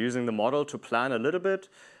worlds. So you're using the model to plan a little bit,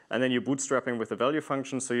 and then you're bootstrapping with the value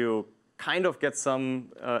function. So you kind of get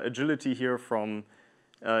some agility here from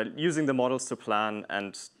using the models to plan.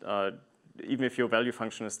 And even if your value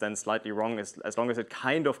function is then slightly wrong, as long as it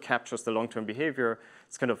kind of captures the long-term behavior,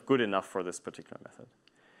 it's kind of good enough for this particular method.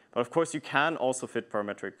 But of course, you can also fit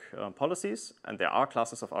parametric policies. And there are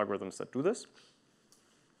classes of algorithms that do this.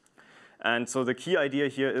 And so the key idea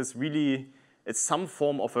here is really, it's some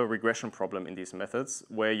form of a regression problem in these methods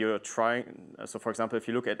where you're trying, so for example, if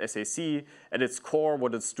you look at SAC, at its core,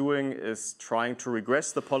 what it's doing is trying to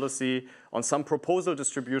regress the policy on some proposal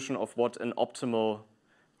distribution of what an optimal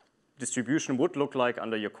distribution would look like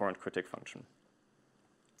under your current critic function.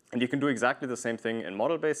 And you can do exactly the same thing in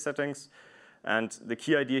model-based settings. And the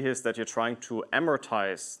key idea here is that you're trying to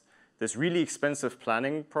amortize this really expensive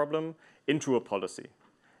planning problem into a policy.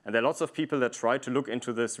 And there are lots of people that try to look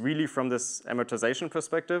into this really from this amortization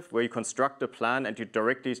perspective, where you construct a plan and you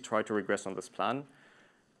directly try to regress on this plan.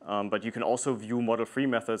 But you can also view model-free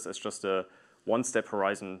methods as just a one-step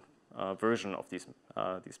horizon version of these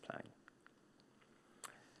planning.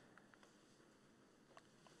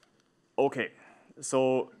 OK,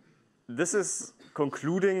 so this is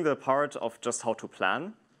concluding the part of just how to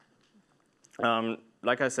plan.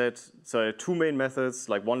 Like I said, so two main methods.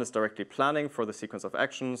 Like one is directly planning for the sequence of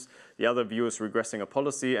actions. The other view is regressing a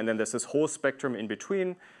policy. And then there's this whole spectrum in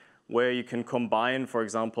between where you can combine, for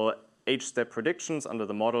example, H-step predictions under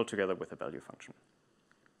the model together with a value function.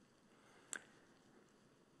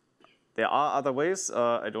 There are other ways.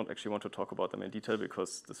 I don't actually want to talk about them in detail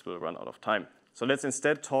because this will run out of time. So let's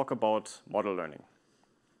instead talk about model learning.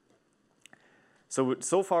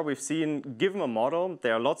 So far we've seen, given a model,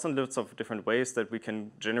 there are lots and lots of different ways that we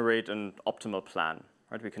can generate an optimal plan.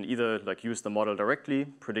 Right? We can either use the model directly,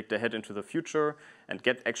 predict ahead into the future, and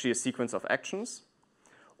get actually a sequence of actions.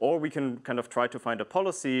 Or we can kind of try to find a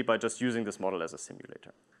policy by just using this model as a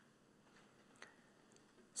simulator.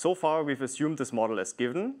 So far we've assumed this model as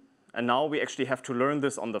given, and now we actually have to learn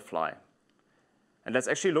this on the fly. And let's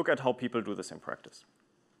actually look at how people do this in practice.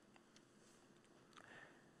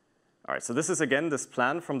 All right, so this is, again, this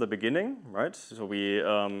plan from the beginning, right? So we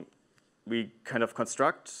kind of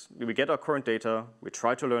we get our current data, we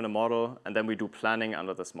try to learn a model, and then we do planning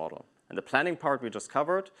under this model. And the planning part we just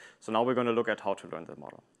covered, so now we're going to look at how to learn the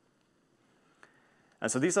model.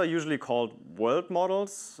 And so these are usually called world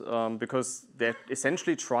models because they're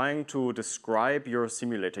essentially trying to describe your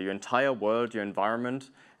simulator, your entire world, your environment,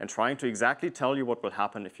 and trying to exactly tell you what will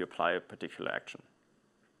happen if you apply a particular action.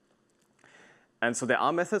 And so there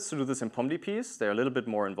are methods to do this in POMDPs. They're a little bit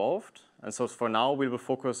more involved. And so for now, we will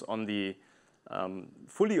focus on the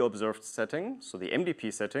fully observed setting, so the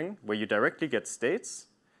MDP setting, where you directly get states.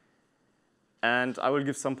 And I will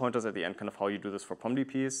give some pointers at the end, kind of how you do this for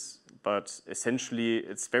POMDPs. But essentially,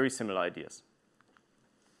 it's very similar ideas.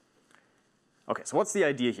 OK, so what's the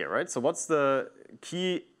idea here, right? So what's the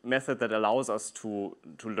key method that allows us to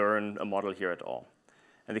learn a model here at all?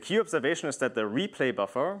 And the key observation is that the replay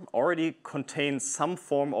buffer already contains some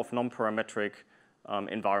form of non-parametric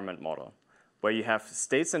environment model, where you have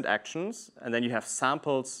states and actions, and then you have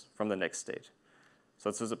samples from the next state.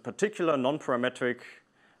 So it's a particular non-parametric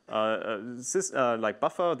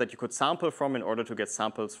buffer that you could sample from in order to get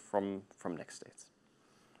samples from next states.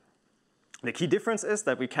 The key difference is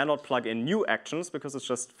that we cannot plug in new actions because it's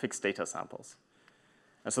just fixed data samples.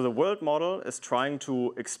 And so the world model is trying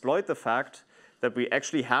to exploit the fact that we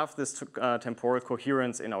actually have this temporal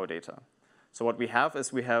coherence in our data. So what we have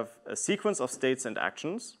is we have a sequence of states and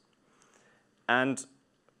actions. And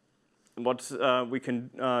what we can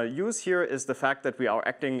use here is the fact that we are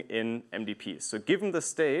acting in MDPs. So given the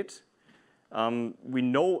state, we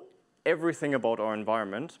know everything about our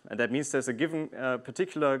environment. And that means there's a given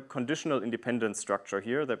particular conditional independence structure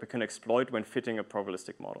here that we can exploit when fitting a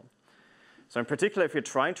probabilistic model. So in particular, if you're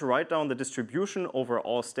trying to write down the distribution over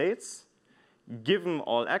all states, given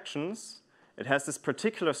all actions, it has this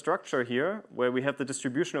particular structure here where we have the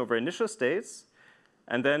distribution over initial states.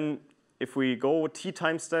 And then if we go t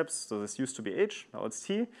time steps, so this used to be h, now it's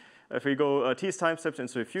t. If we go t time steps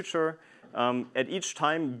into the future, at each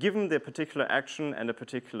time, given the particular action and a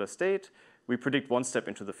particular state, we predict one step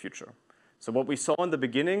into the future. So what we saw in the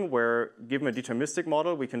beginning, where given a deterministic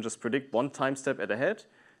model, we can just predict one time step ahead.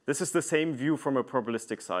 This is the same view from a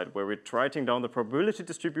probabilistic side, where we're writing down the probability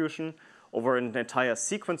distribution over an entire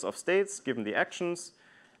sequence of states, given the actions,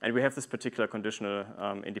 and we have this particular conditional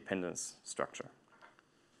independence structure.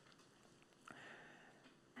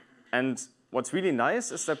 And what's really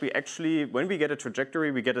nice is that we actually, when we get a trajectory,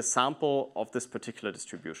 we get a sample of this particular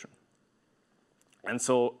distribution. And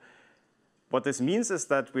so what this means is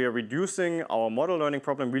that we are reducing our model learning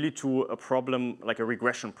problem really to a problem like a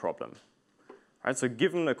regression problem. Right? So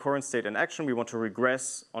given a current state and action, we want to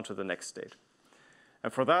regress onto the next state.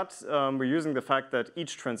 And for that, we're using the fact that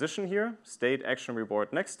each transition here, state, action,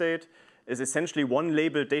 reward, next state, is essentially one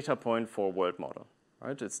labeled data point for a world model.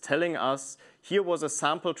 Right? It's telling us, here was a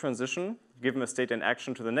sample transition, given a state and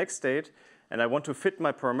action to the next state, and I want to fit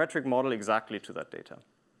my parametric model exactly to that data.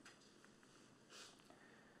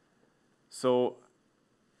 So,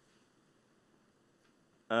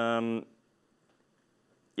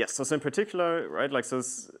 yes, so in particular, right,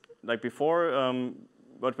 like before,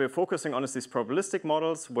 what we're focusing on is these probabilistic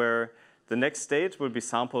models where the next state will be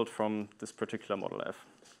sampled from this particular model F.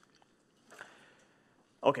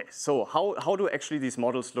 Okay, so how do actually these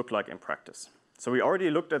models look like in practice? So we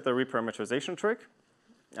already looked at the reparameterization trick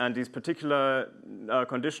and these particular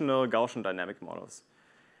conditional Gaussian dynamic models.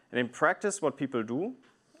 And in practice, what people do,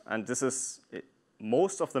 and this is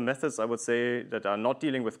most of the methods I would say that are not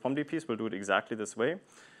dealing with POMDPs will do it exactly this way,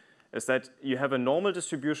 is that you have a normal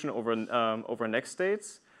distribution over next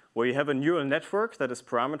states where you have a neural network that is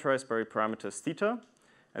parameterized by parameters theta.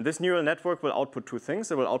 And this neural network will output two things.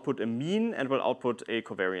 It will output a mean and will output a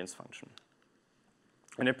covariance function.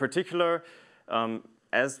 And in particular,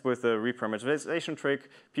 as with the reparameterization trick,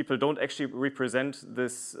 people don't actually represent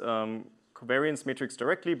this covariance matrix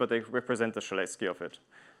directly, but they represent the Cholesky of it.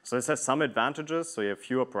 So this has some advantages. So you have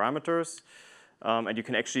fewer parameters. And you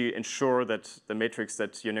can actually ensure that the matrix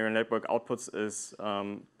that your neural network outputs is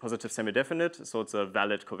positive semi-definite. So it's a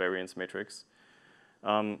valid covariance matrix.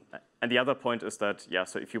 And the other point is that, yeah,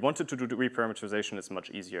 so if you wanted to do the reparameterization, it's much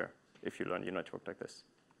easier if you learn your network like this.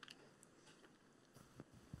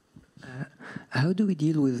 How do we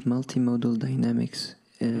deal with multimodal dynamics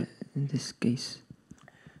in this case?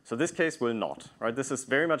 So this case will not, right? This is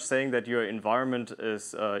very much saying that your environment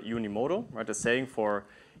is unimodal, right? It's saying for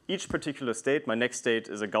each particular state, my next state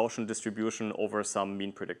is a Gaussian distribution over some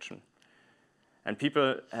mean prediction. And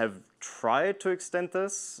people have tried to extend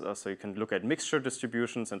this, so you can look at mixture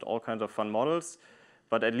distributions and all kinds of fun models.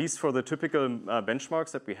 But at least for the typical benchmarks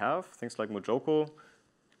that we have, things like Mojoko,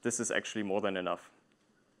 this is actually more than enough.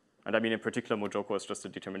 And I mean, in particular, Mojoko is just a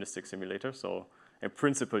deterministic simulator. So in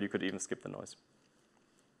principle, you could even skip the noise.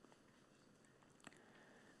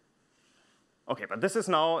 OK, but this is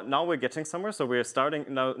now we're getting somewhere. So we're starting,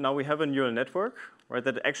 now we have a neural network, right,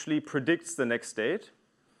 that actually predicts the next state.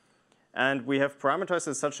 And we have parameterized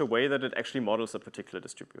in such a way that it actually models a particular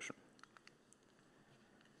distribution.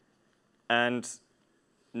 And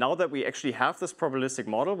now that we actually have this probabilistic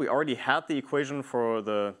model, we already had the equation for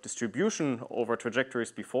the distribution over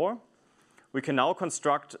trajectories before. We can now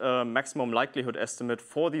construct a maximum likelihood estimate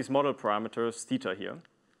for these model parameters theta here.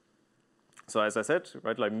 So as I said,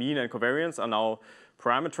 right, like mean and covariance are now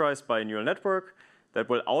parameterized by a neural network that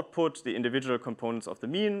will output the individual components of the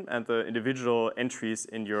mean and the individual entries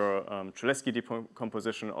in your Cholesky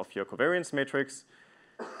decomposition of your covariance matrix.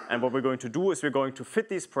 And what we're going to do is we're going to fit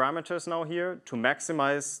these parameters now here to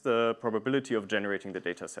maximize the probability of generating the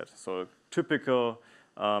data set. So a typical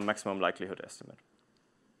maximum likelihood estimate.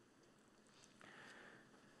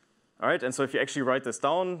 All right, and so if you actually write this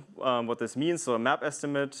down, what this means, so a map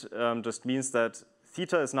estimate just means that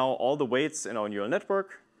theta is now all the weights in our neural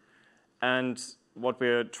network. And what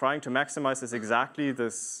we're trying to maximize is exactly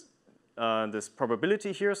this this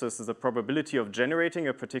probability here. So this is the probability of generating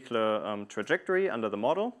a particular trajectory under the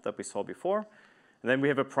model that we saw before. And then we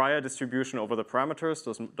have a prior distribution over the parameters,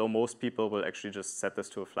 though most people will actually just set this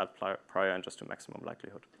to a flat prior and just to maximum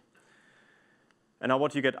likelihood. And now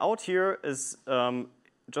what you get out here is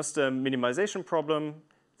just a minimization problem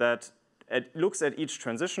that it looks at each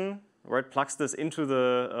transition, right, plugs this into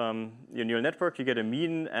the your neural network. You get a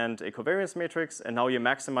mean and a covariance matrix, and now you're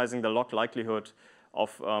maximizing the log likelihood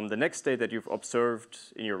of the next state that you've observed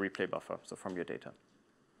in your replay buffer, so from your data.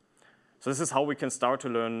 So this is how we can start to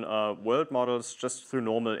learn world models just through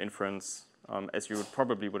normal inference, as you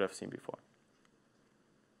probably would have seen before.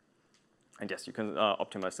 And yes, you can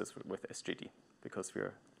optimize this with SGD, because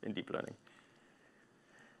we're in deep learning.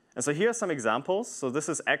 And so here are some examples. So this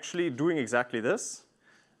is actually doing exactly this.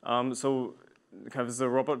 So kind of this is a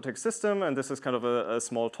robotic system, and this is kind of a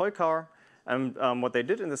small toy car. And what they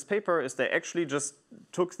did in this paper is they actually just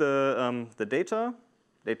took the data,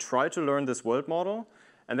 they tried to learn this world model,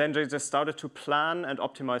 and then they just started to plan and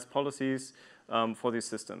optimize policies for these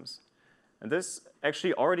systems. And this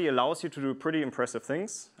actually already allows you to do pretty impressive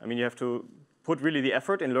things. I mean, you have to put really the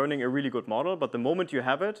effort in learning a really good model, but the moment you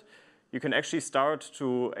have it, you can actually start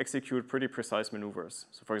to execute pretty precise maneuvers.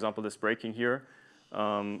 So for example, this braking here,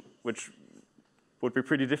 which would be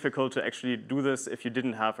pretty difficult to actually do this if you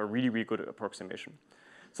didn't have a really, really good approximation.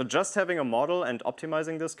 So just having a model and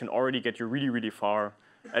optimizing this can already get you really, really far,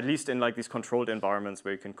 at least in like these controlled environments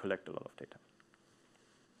where you can collect a lot of data.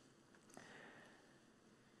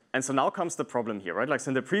 And so now comes the problem here, right? Like, so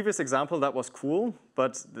in the previous example, that was cool,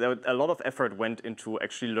 but a lot of effort went into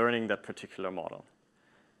actually learning that particular model.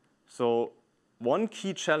 So one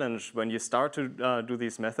key challenge when you start to do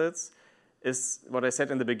these methods is what I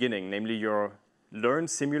said in the beginning, namely your learn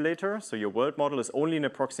simulator. So your world model is only an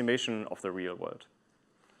approximation of the real world.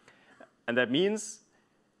 And that means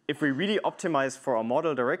if we really optimize for our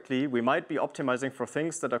model directly, we might be optimizing for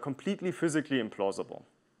things that are completely physically implausible.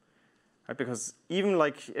 Right? Because even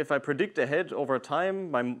like if I predict ahead over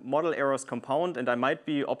time, my model errors compound, and I might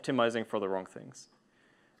be optimizing for the wrong things.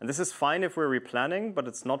 And this is fine if we're replanning, but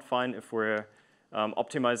it's not fine if we're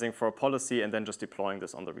optimizing for a policy and then just deploying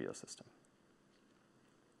this on the real system.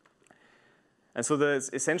 And so there's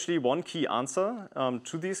essentially one key answer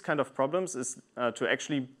to these kind of problems is to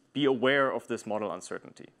actually be aware of this model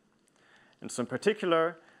uncertainty. And so in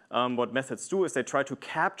particular, what methods do is they try to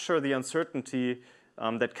capture the uncertainty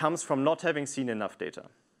that comes from not having seen enough data.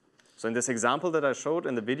 So in this example that I showed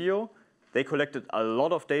in the video, they collected a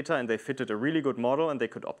lot of data and they fitted a really good model and they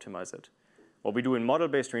could optimize it. What we do in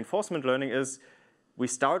model-based reinforcement learning is we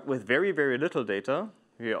start with very, very little data,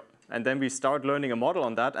 and then we start learning a model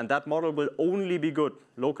on that, and that model will only be good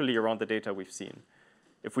locally around the data we've seen.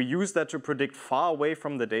 If we use that to predict far away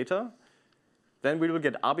from the data, then we will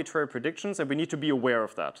get arbitrary predictions, and we need to be aware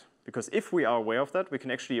of that. Because if we are aware of that, we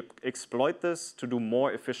can actually exploit this to do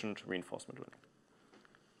more efficient reinforcement learning.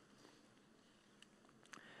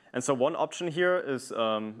 And so one option here is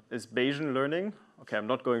Bayesian learning. Okay, I'm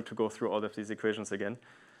not going to go through all of these equations again.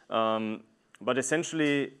 But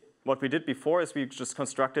essentially, what we did before is we just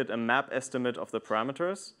constructed a map estimate of the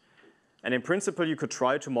parameters. And in principle, you could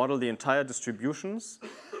try to model the entire distributions.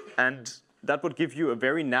 And that would give you a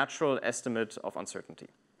very natural estimate of uncertainty.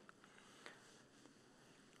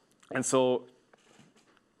 And so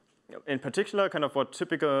in particular, kind of what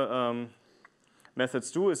typical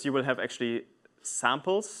methods do is you will have actually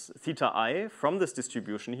samples, theta I, from this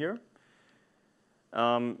distribution here.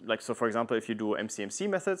 So for example, if you do MCMC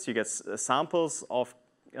methods, you get samples of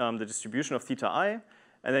the distribution of theta I,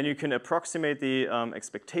 and then you can approximate the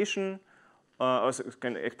expectation, or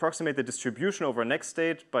can approximate the distribution over a next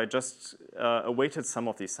state by just a weighted sum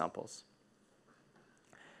of these samples.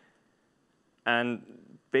 And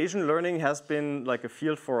Bayesian learning has been like a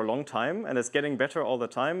field for a long time, and it's getting better all the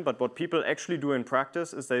time. But what people actually do in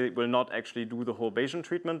practice is they will not actually do the whole Bayesian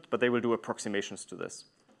treatment, but they will do approximations to this.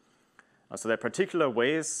 So there are particular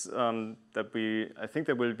ways that I think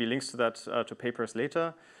there will be links to that to papers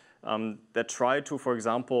later, that try to, for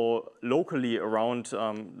example, locally around,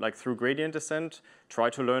 like through gradient descent, try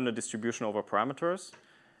to learn a distribution over parameters.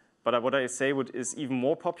 But what I say is even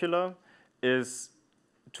more popular is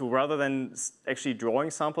to, rather than actually drawing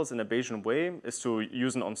samples in a Bayesian way, is to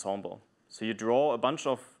use an ensemble. So you draw a bunch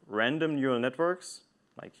of random neural networks,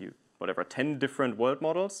 like 10 different world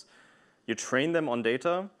models. You train them on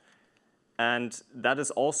data. And that is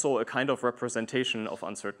also a kind of representation of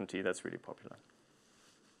uncertainty that's really popular.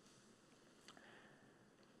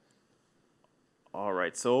 All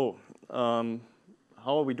right, so how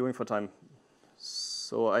are we doing for time?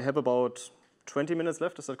 So I have about 20 minutes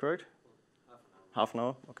left, is that correct? Half an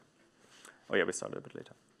hour. Okay. Oh yeah, we started a bit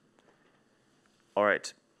later. All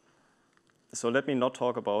right. So let me not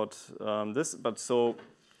talk about this, but so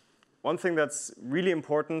one thing that's really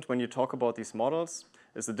important when you talk about these models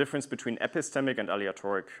is the difference between epistemic and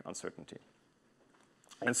aleatoric uncertainty.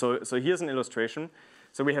 And so here's an illustration.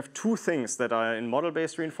 So we have two things that are in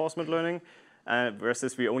model-based reinforcement learning,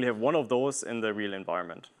 versus we only have one of those in the real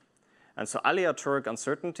environment. And so aleatoric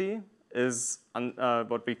uncertainty is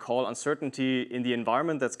what we call uncertainty in the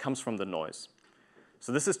environment that comes from the noise.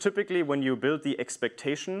 So this is typically when you build the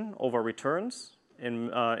expectation over returns in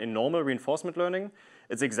normal reinforcement learning.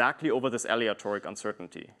 It's exactly over this aleatoric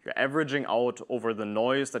uncertainty. You're averaging out over the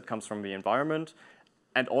noise that comes from the environment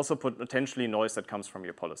and also potentially noise that comes from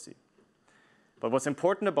your policy. But what's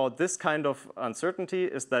important about this kind of uncertainty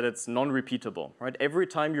is that it's non-repeatable, right? Every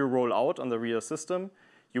time you roll out on the real system,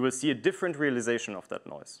 you will see a different realization of that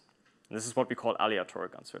noise. And this is what we call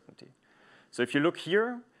aleatoric uncertainty. So if you look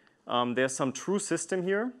here, there's some true system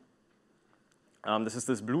here. This is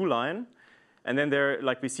this blue line. And then there,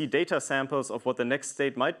 like we see data samples of what the next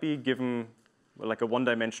state might be given like a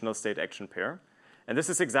one-dimensional state action pair. And this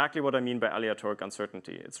is exactly what I mean by aleatoric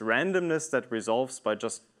uncertainty. It's randomness that resolves by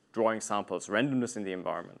just drawing samples, randomness in the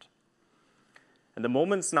environment. And the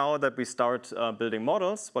moments now that we start building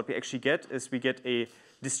models, what we actually get is we get a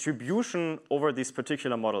distribution over these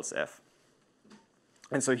particular models F.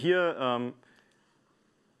 And so here,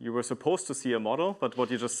 you were supposed to see a model, but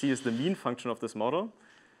what you just see is the mean function of this model.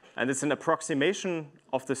 And it's an approximation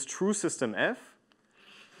of this true system F.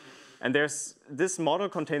 And this model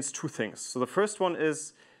contains two things. So the first one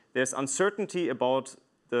is there's uncertainty about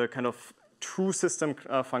the kind of true system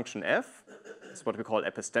function F. It's what we call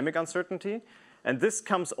epistemic uncertainty. And this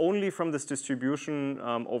comes only from this distribution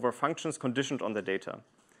over functions conditioned on the data.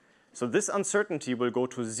 So this uncertainty will go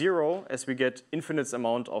to 0 as we get infinite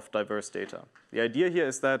amount of diverse data. The idea here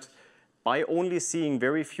is that by only seeing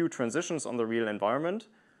very few transitions on the real environment,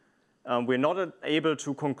 we're not able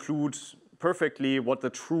to conclude perfectly what the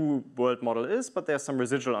true world model is, but there's some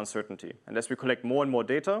residual uncertainty. And as we collect more and more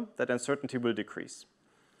data, that uncertainty will decrease.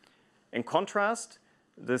 In contrast,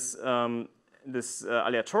 this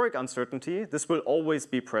aleatoric uncertainty, this will always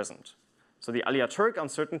be present. So the aleatoric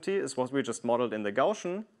uncertainty is what we just modeled in the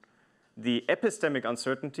Gaussian. The epistemic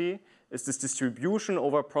uncertainty is this distribution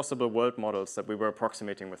over possible world models that we were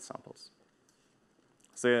approximating with samples.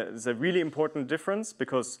 So it's a really important difference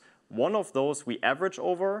because one of those we average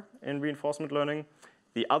over in reinforcement learning.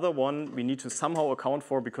 The other one we need to somehow account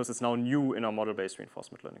for because it's now new in our model-based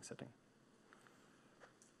reinforcement learning setting.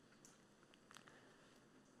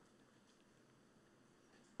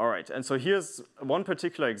 All right, and so here's one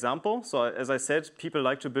particular example. So as I said, people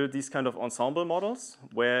like to build these kind of ensemble models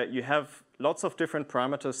where you have lots of different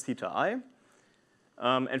parameters theta I.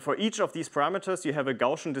 And for each of these parameters, you have a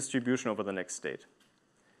Gaussian distribution over the next state.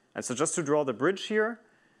 And so just to draw the bridge here,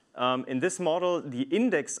 in this model, the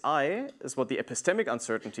index I is what the epistemic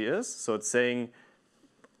uncertainty is. So it's saying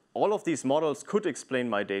all of these models could explain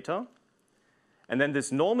my data. And then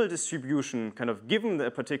this normal distribution, kind of given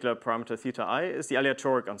the particular parameter theta I, is the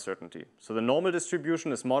aleatoric uncertainty. So the normal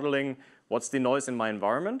distribution is modeling what's the noise in my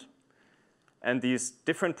environment. And these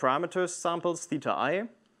different parameters, samples, theta I,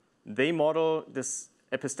 they model this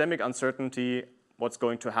epistemic uncertainty. What's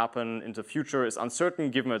going to happen in the future is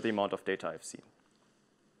uncertain given the amount of data I've seen.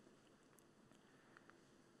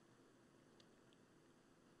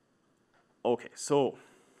 OK, so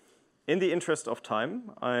in the interest of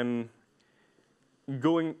time, I'm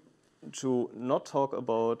going to not talk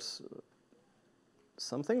about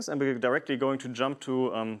some things, and we're directly going to jump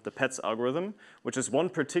to the PETS algorithm, which is one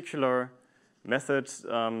particular method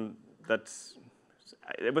that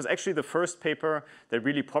it was actually the first paper that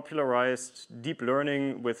really popularized deep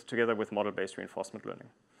learning together with model-based reinforcement learning.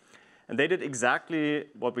 And they did exactly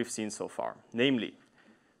what we've seen so far, namely,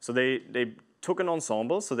 so they took an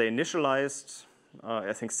ensemble, so they initialized,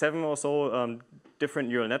 I think, 7 or so different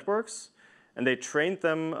neural networks, and they trained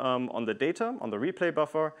them on the data, on the replay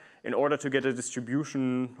buffer, in order to get a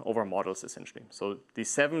distribution over models, essentially. So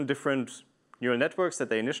these 7 different neural networks that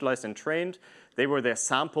they initialized and trained, they were their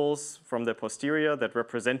samples from the posterior that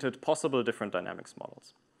represented possible different dynamics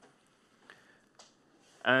models.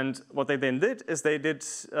 And what they then did is they did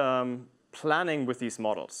planning with these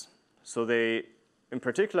models. So they, in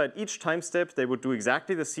particular, at each time step, they would do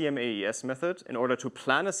exactly the CMAES method in order to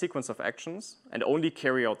plan a sequence of actions and only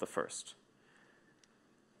carry out the first.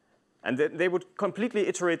 And they would completely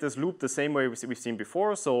iterate this loop the same way we've seen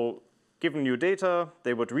before. So given new data,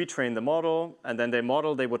 they would retrain the model, and then their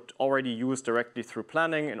model they would already use directly through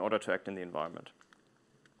planning in order to act in the environment.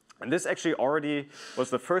 And this actually already was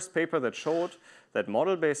the first paper that showed that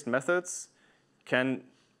model-based methods can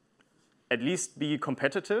at least be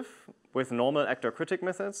competitive with normal actor-critic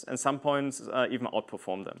methods, and some points even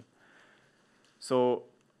outperform them. So,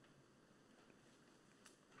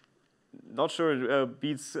 not sure it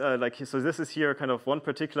beats, so this is here kind of one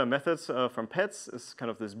particular method from PETS, is kind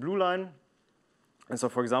of this blue line. And so,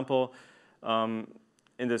 for example,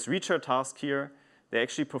 in this reacher task here, they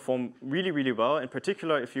actually perform really, really well. In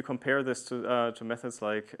particular, if you compare this to methods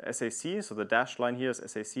like SAC, so the dashed line here is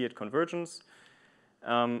SAC at convergence.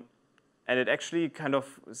 And it actually kind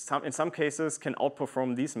of, in some cases, can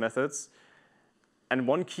outperform these methods. And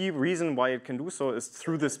one key reason why it can do so is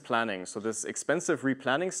through this planning. So this expensive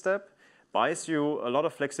replanning step buys you a lot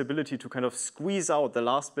of flexibility to kind of squeeze out the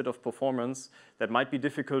last bit of performance that might be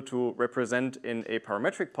difficult to represent in a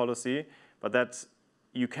parametric policy, but that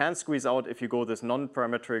you can squeeze out if you go this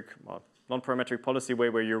non-parametric policy way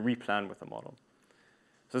where you replan with the model.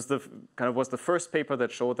 So this was the first paper that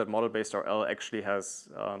showed that model-based RL actually has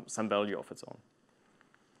some value of its own.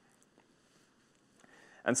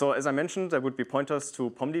 And so, as I mentioned, there would be pointers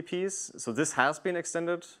to POMDPs. So this has been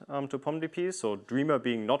extended to POMDPs, so Dreamer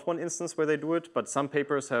being not one instance where they do it, but some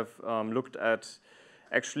papers have looked at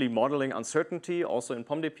actually modeling uncertainty also in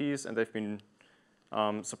POMDPs, and they've been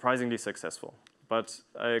surprisingly successful. But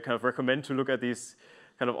I kind of recommend to look at these,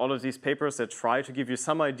 all of these papers that try to give you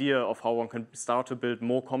some idea of how one can start to build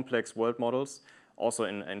more complex world models, also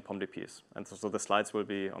in POMDPs. And so the slides will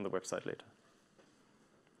be on the website later.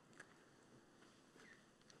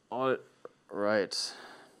 All right.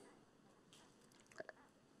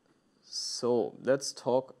 So let's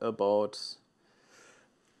talk about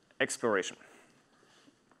exploration.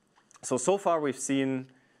 So far we've seen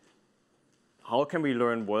how can we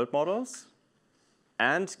learn world models,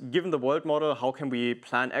 and given the world model, how can we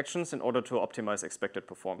plan actions in order to optimize expected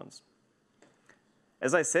performance.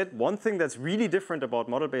 As I said, one thing that's really different about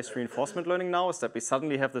model-based reinforcement learning now is that we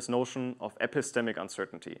suddenly have this notion of epistemic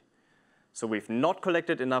uncertainty. So we've not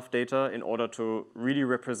collected enough data in order to really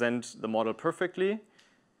represent the model perfectly.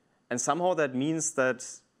 And somehow that means that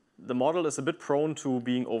the model is a bit prone to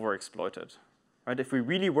being overexploited. Right? If we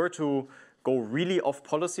really were to go really off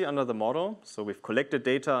policy under the model, so we've collected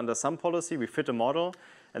data under some policy, we fit a model,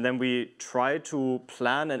 and then we try to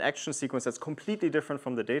plan an action sequence that's completely different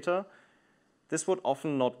from the data, this would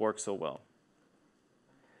often not work so well.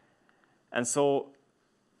 And so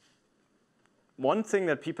one thing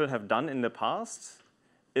that people have done in the past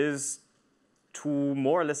is to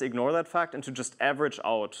more or less ignore that fact and to just average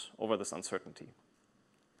out over this uncertainty.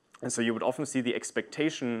 And so you would often see the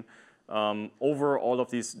expectation over all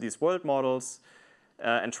of these world models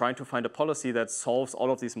and trying to find a policy that solves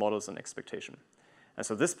all of these models and expectation. And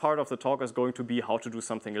so this part of the talk is going to be how to do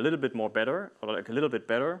something a little bit more better, or like a little bit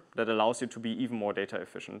better, that allows you to be even more data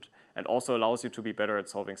efficient and also allows you to be better at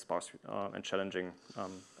solving sparse and challenging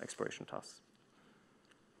exploration tasks.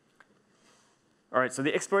 All right, so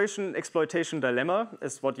the exploitation dilemma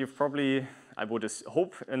is what you've probably, I would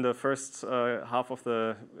hope, in the first half of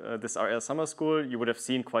this RL summer school, you would have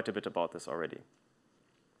seen quite a bit about this already.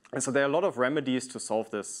 And so there are a lot of remedies to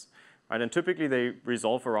solve this, right? And typically they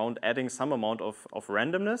resolve around adding some amount of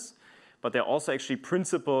randomness, but they're also actually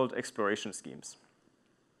principled exploration schemes.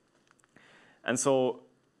 And so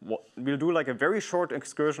we'll do like a very short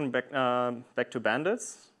excursion back to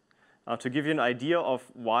bandits to give you an idea of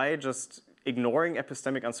why just ignoring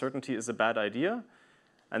epistemic uncertainty is a bad idea.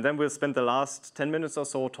 And then we'll spend the last 10 minutes or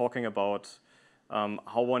so talking about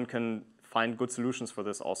how one can find good solutions for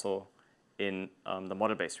this also in the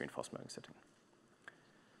model-based reinforcement learning setting.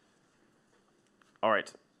 All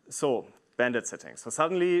right, so bandit setting. So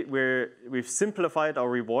suddenly we've simplified our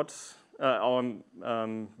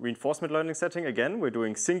reinforcement learning setting. Again, we're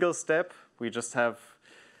doing single step. We just have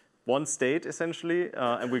one state essentially,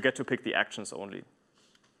 and we get to pick the actions only.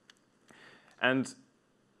 And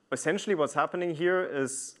essentially what's happening here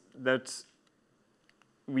is that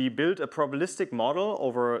we build a probabilistic model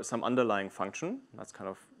over some underlying function. That's kind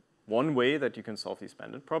of one way that you can solve these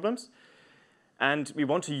bandit problems. And we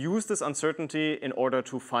want to use this uncertainty in order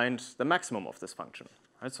to find the maximum of this function.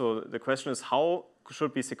 Right? So the question is, how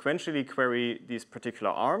should we sequentially query these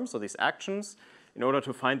particular arms or these actions in order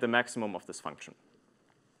to find the maximum of this function?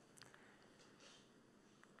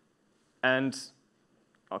 And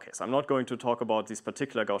okay, so I'm not going to talk about these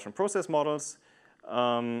particular Gaussian process models,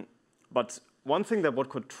 but one thing that one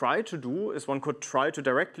could try to do is one could try to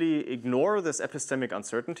directly ignore this epistemic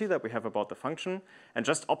uncertainty that we have about the function and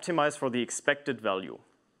just optimize for the expected value.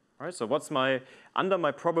 All right, so under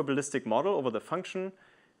my probabilistic model over the function,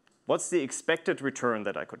 what's the expected return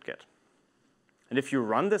that I could get? And if you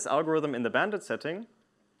run this algorithm in the bandit setting,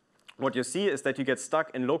 what you see is that you get stuck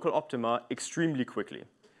in local optima extremely quickly.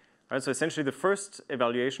 Right? So essentially the first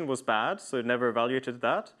evaluation was bad, so it never evaluated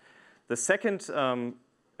that. The second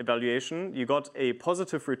evaluation, you got a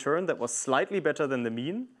positive return that was slightly better than the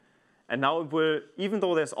mean. And now it will, even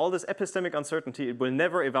though there's all this epistemic uncertainty, it will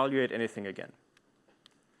never evaluate anything again.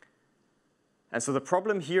 And so the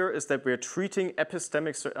problem here is that we're treating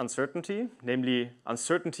epistemic uncertainty, namely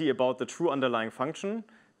uncertainty about the true underlying function,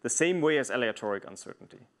 the same way as aleatoric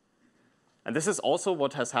uncertainty. And this is also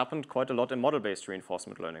what has happened quite a lot in model-based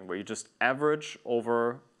reinforcement learning, where you just average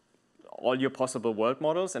over all your possible world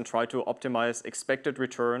models and try to optimize expected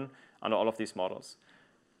return under all of these models.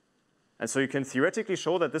 And so you can theoretically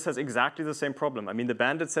show that this has exactly the same problem. I mean, the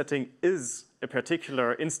bandit setting is a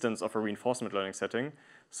particular instance of a reinforcement learning setting.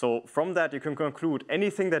 So from that, you can conclude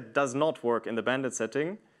anything that does not work in the bandit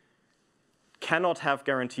setting cannot have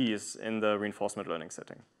guarantees in the reinforcement learning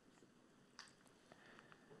setting.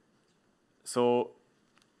 So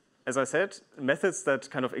as I said, methods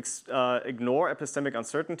that kind of ignore epistemic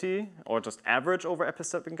uncertainty or just average over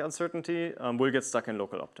epistemic uncertainty will get stuck in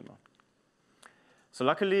local optima. So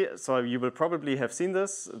luckily, so you will probably have seen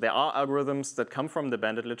this, there are algorithms that come from the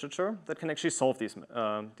bandit literature that can actually solve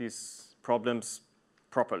these problems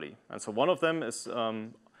properly. And so one of them is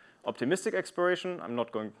optimistic exploration. I'm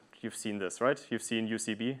not going, you've seen this, right? You've seen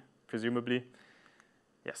UCB, presumably.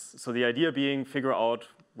 Yes, so the idea being figure out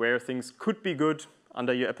where things could be good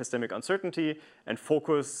under your epistemic uncertainty and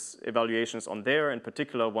focus evaluations on there. In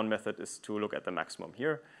particular, one method is to look at the maximum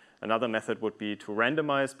here. Another method would be to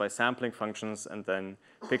randomize by sampling functions and then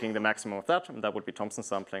picking the maximum of that, and that would be Thompson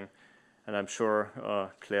sampling. And I'm sure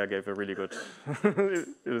Claire gave a really good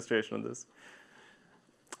illustration on this.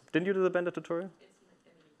 Didn't you do the bandit tutorial?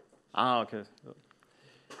 Ah, okay.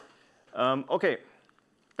 Okay,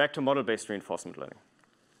 back to model-based reinforcement learning.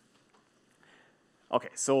 Okay,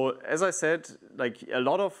 so as I said, like a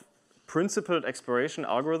lot of principled exploration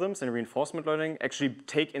algorithms in reinforcement learning actually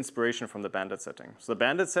take inspiration from the bandit setting. So the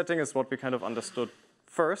bandit setting is what we kind of understood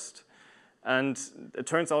first. And it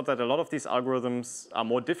turns out that a lot of these algorithms are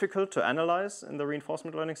more difficult to analyze in the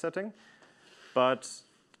reinforcement learning setting, but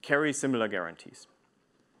carry similar guarantees.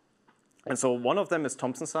 And so one of them is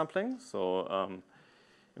Thompson sampling. So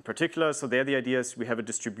in particular, so there the idea is we have a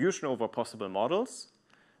distribution over possible models.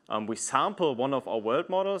 We sample one of our world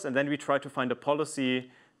models, and then we try to find a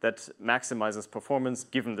policy that maximizes performance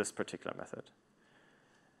given this particular method.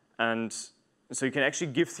 And so you can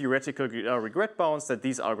actually give theoretical regret bounds that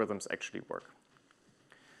these algorithms actually work.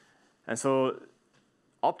 And so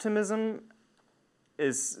optimism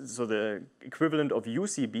is so the equivalent of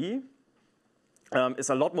UCB is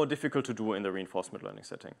a lot more difficult to do in the reinforcement learning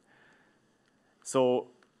setting. So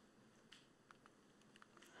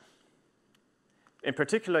in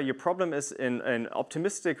particular, your problem is in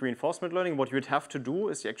optimistic reinforcement learning, what you would have to do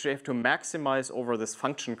is you actually have to maximize over this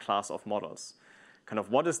function class of models. Kind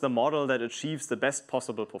of what is the model that achieves the best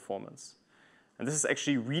possible performance? And this is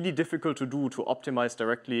actually really difficult to do to optimize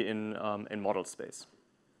directly in model space.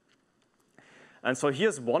 And so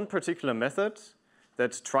here's one particular method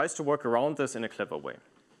that tries to work around this in a clever way.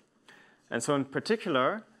 And so in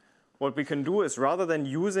particular, what we can do is rather than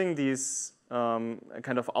using these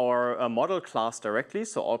kind of our model class directly,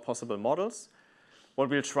 so all possible models, what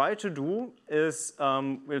we'll try to do is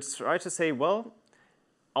we'll try to say, well,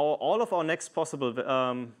 all of our next possible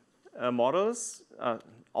models,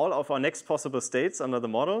 all of our next possible states under the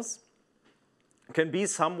models can be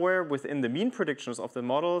somewhere within the mean predictions of the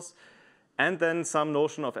models and then some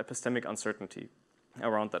notion of epistemic uncertainty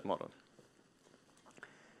around that model.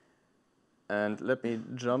 And let me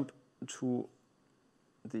jump to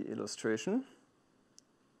the illustration.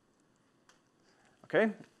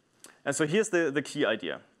 Okay, and so here's the key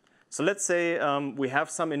idea. So let's say we have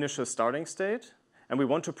some initial starting state, and we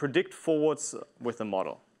want to predict forwards with the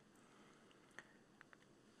model.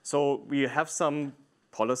 So we have some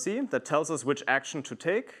policy that tells us which action to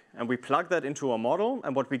take, and we plug that into our model,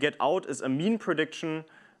 and what we get out is a mean prediction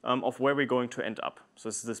of where we're going to end up. So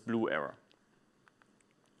this is this blue arrow.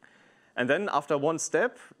 And then after one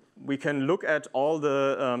step, we can look at all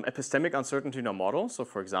the epistemic uncertainty in our model. So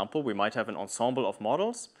for example, we might have an ensemble of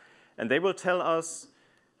models, and they will tell us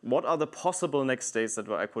what are the possible next states that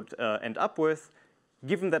I could end up with,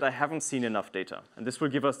 given that I haven't seen enough data. And this will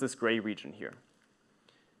give us this gray region here.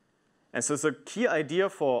 And so the key idea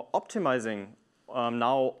for optimizing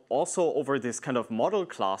now also over this kind of model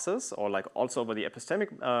classes, or like also over the epistemic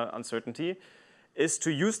uncertainty, is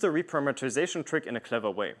to use the reparameterization trick in a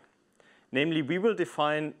clever way. Namely, we will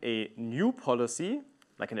define a new policy,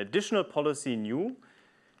 like an additional policy new,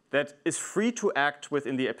 that is free to act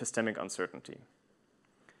within the epistemic uncertainty.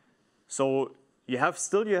 So you have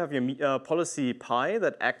your policy pi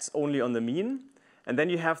that acts only on the mean, and then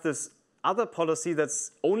you have this other policy that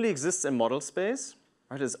only exists in model space.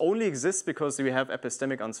 Right? It only exists because we have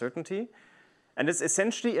epistemic uncertainty, and it's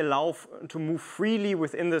essentially allowed to move freely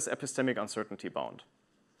within this epistemic uncertainty bound.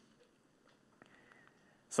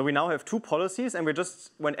 So we now have two policies, and we're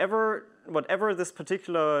just, whatever this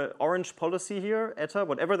particular orange policy here, eta,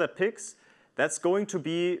 whatever that picks, that's going to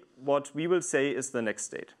be what we will say is the next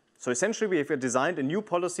state. So essentially, we have designed a new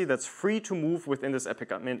policy that's free to move within this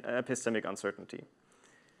epistemic uncertainty.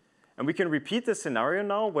 And we can repeat this scenario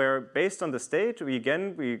now, where based on the state,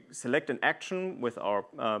 we select an action with our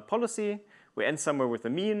policy, we end somewhere with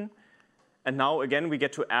the mean, and now again we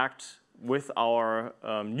get to act with our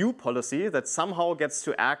new policy that somehow gets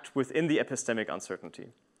to act within the epistemic uncertainty.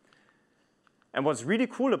 And what's really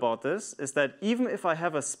cool about this is that even if I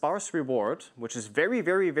have a sparse reward, which is very,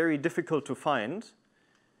 very, very difficult to find,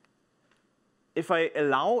 if I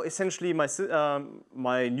allow essentially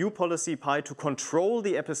my new policy pi to control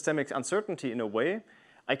the epistemic uncertainty in a way,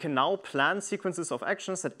 I can now plan sequences of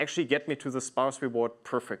actions that actually get me to the sparse reward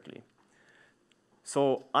perfectly.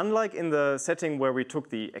 So unlike in the setting where we took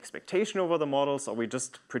the expectation over the models, or we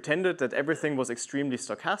just pretended that everything was extremely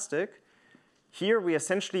stochastic, here we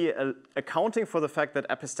essentially accounting for the fact that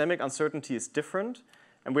epistemic uncertainty is different,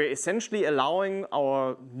 and we're essentially allowing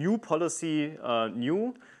our new policy,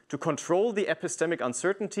 to control the epistemic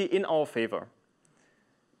uncertainty in our favor.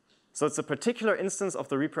 So it's a particular instance of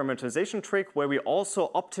the reparameterization trick where we're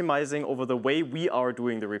also optimizing over the way we are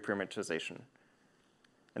doing the reparameterization.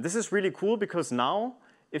 And this is really cool because now,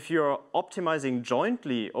 if you're optimizing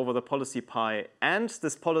jointly over the policy pi and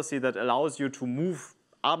this policy that allows you to move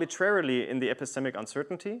arbitrarily in the epistemic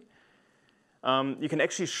uncertainty, you can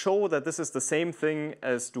actually show that this is the same thing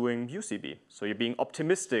as doing UCB. So you're being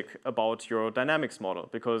optimistic about your dynamics model,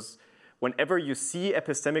 because whenever you see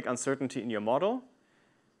epistemic uncertainty in your model,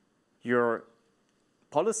 your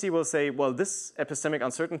policy will say, well, this epistemic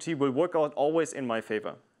uncertainty will work out always in my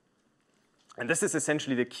favor. And this is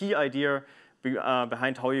essentially the key idea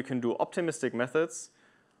behind how you can do optimistic methods,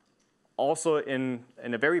 also in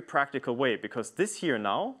a very practical way, because this here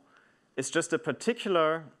now is just a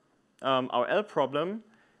particular RL problem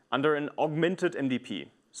under an augmented MDP.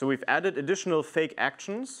 So we've added additional fake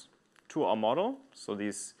actions to our model, so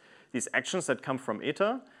these actions that come from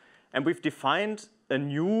eta, and we've defined a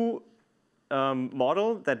new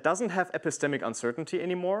model that doesn't have epistemic uncertainty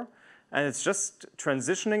anymore, and it's just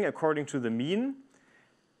transitioning according to the mean,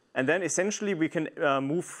 and then essentially we can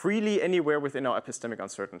move freely anywhere within our epistemic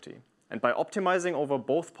uncertainty. And by optimizing over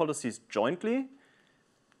both policies jointly,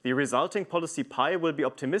 the resulting policy pi will be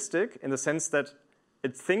optimistic in the sense that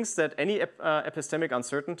it thinks that any epistemic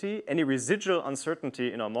uncertainty, any residual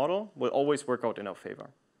uncertainty in our model will always work out in our favor.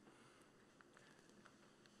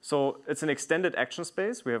 So it's an extended action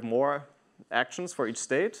space. We have more actions for each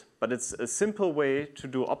state, but it's a simple way to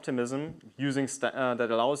do optimism using that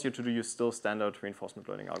allows you to use still standard reinforcement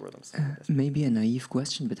learning algorithms. Maybe a naive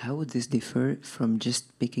question, but how would this differ from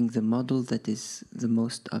just picking the model that is the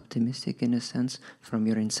most optimistic in a sense from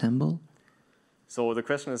your ensemble? So the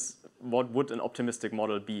question is, what would an optimistic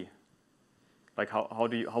model be? Like how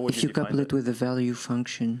would you define it? If you couple it with a value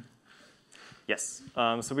function. Yes.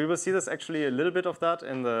 So we will see this actually a little bit of that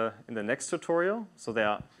in the next tutorial. So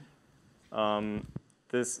there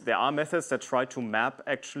are methods that try to map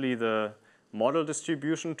actually the model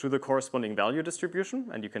distribution to the corresponding value distribution,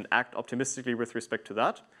 and you can act optimistically with respect to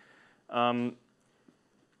that.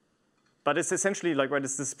 But it's essentially like, right,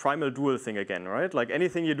 it's this primal dual thing again, right? Like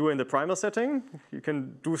anything you do in the primal setting, you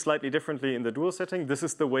can do slightly differently in the dual setting. This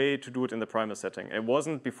is the way to do it in the primal setting. It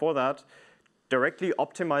wasn't before that directly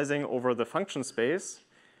optimizing over the function space,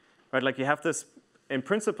 right? Like you have this, in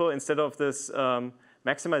principle, instead of this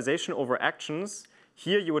maximization over actions,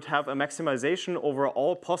 here you would have a maximization over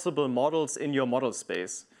all possible models in your model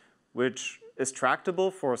space, which is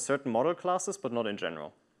tractable for certain model classes, but not in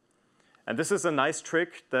general. And this is a nice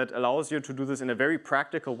trick that allows you to do this in a very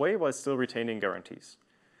practical way while still retaining guarantees.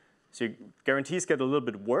 So guarantees get a little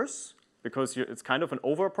bit worse because it's kind of an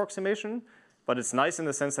over-approximation, but it's nice in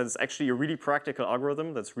the sense that it's actually a really practical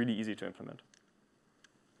algorithm that's really easy to implement.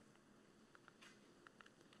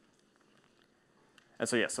 And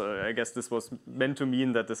so, yeah, so I guess this was meant to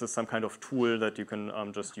mean that this is some kind of tool that you can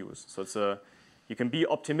just use. So it's you can be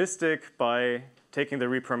optimistic by taking the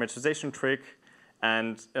reparameterization trick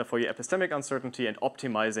and for your epistemic uncertainty and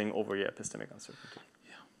optimizing over your epistemic uncertainty.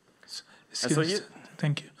 Yeah.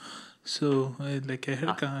 Thank you. So like I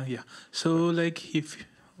had, yeah. So like if,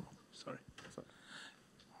 sorry.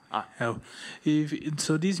 Oh,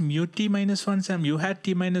 so these mu t minus 1s and mu hat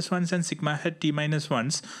t minus 1s and sigma hat t minus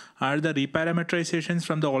 1s are the reparameterizations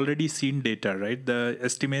from the already seen data, right? The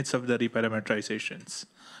estimates of the reparameterizations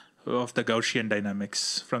of the Gaussian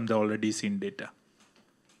dynamics from the already seen data.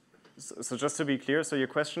 So just to be clear, so your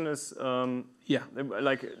question is, Yeah.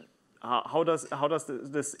 like, how does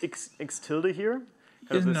this x tilde here?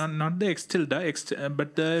 Is not the x tilde,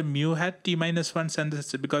 but the mu hat t minus 1s and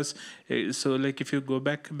this, because so like if you go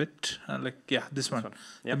back a bit, this one. Yep.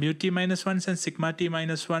 The mu t minus 1s and sigma t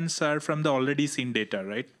minus 1s are from the already seen data,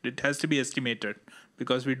 right? It has to be estimated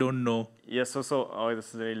because we don't know. Yes, this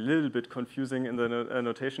is a little bit confusing in the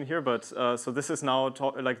notation here, but so this is now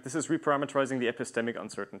this is reparameterizing the epistemic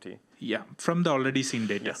uncertainty. Yeah, from the already seen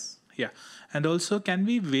data. Yes. Yeah, and also can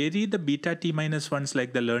we vary the beta t minus 1s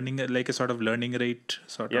like the learning, like a sort of learning rate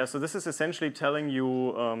sort of? Yeah, so this is essentially telling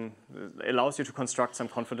you, allows you to construct some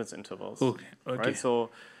confidence intervals. Okay. Right? So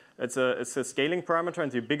it's a scaling parameter,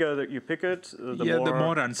 and the bigger that you pick it, the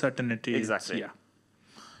more uncertainty. Exactly. Yeah.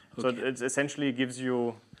 Okay. So it essentially gives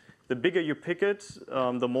you, the bigger you pick it,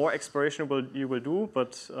 the more exploration you will do,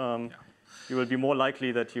 but you will be more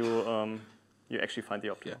likely that you actually find the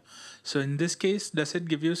optimal. Yeah. So in this case, does it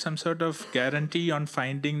give you some sort of guarantee on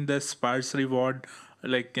finding the sparse reward,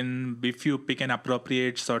 like if you pick an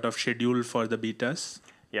appropriate sort of schedule for the betas?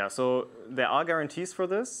 Yeah, so there are guarantees for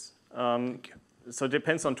this. So it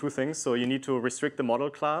depends on two things. So you need to restrict the model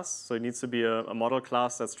class. So it needs to be a model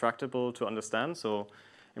class that's tractable to understand. So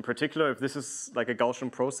in particular, if this is like a Gaussian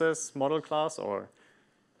process model class, or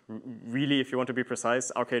really, if you want to be precise,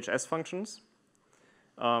 RKHS functions,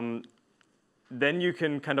 then you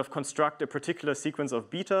can kind of construct a particular sequence of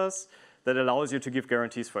betas that allows you to give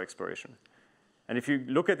guarantees for exploration. And if you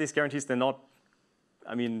look at these guarantees, they're not,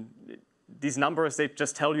 I mean, these numbers, they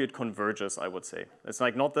just tell you it converges, I would say. It's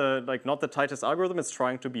not the tightest algorithm, it's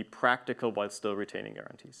trying to be practical while still retaining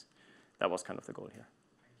guarantees. That was kind of the goal here.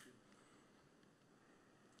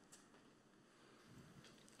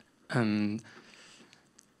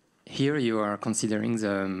 Here you are considering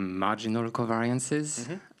the marginal covariances.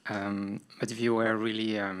 Mm-hmm. But if you were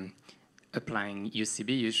really applying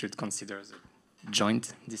UCB, you should consider the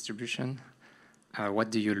joint distribution.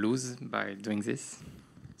 What do you lose by doing this?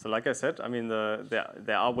 So like I said, I mean,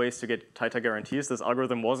 there are ways to get tighter guarantees. This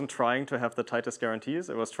algorithm wasn't trying to have the tightest guarantees.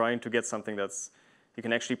 It was trying to get something that's you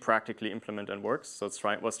can actually practically implement and works. So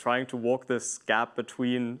it was trying to walk this gap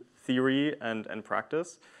between theory and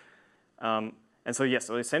practice. And so yes,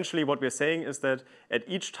 so essentially what we're saying is that at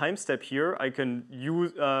each time step here, I can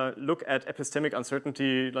look at epistemic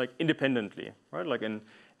uncertainty like independently, right? Like in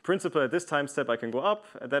principle, at this time step, I can go up.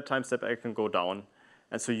 At that time step, I can go down.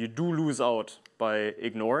 And so you do lose out by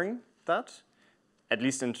ignoring that, at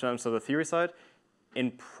least in terms of the theory side.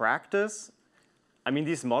 In practice, I mean,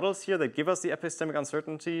 these models here that give us the epistemic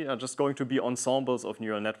uncertainty are just going to be ensembles of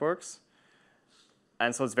neural networks.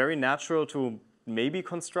 And so it's very natural to maybe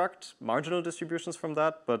construct marginal distributions from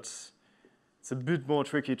that, but it's a bit more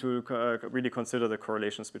tricky to really consider the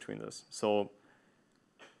correlations between this. So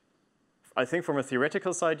I think from a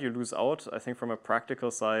theoretical side, you lose out. I think from a practical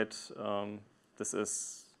side, this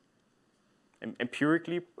is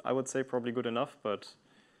empirically, I would say, probably good enough. But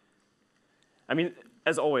I mean,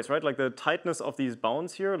 as always, right? Like the tightness of these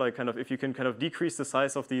bounds here, like kind of if you can kind of decrease the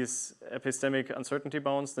size of these epistemic uncertainty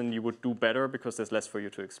bounds, then you would do better because there's less for you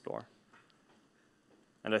to explore.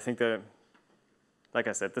 And I think that, like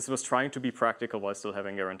I said, this was trying to be practical while still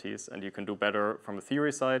having guarantees, and you can do better from the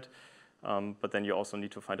theory side, but then you also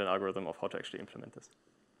need to find an algorithm of how to actually implement this.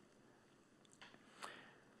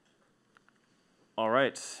 All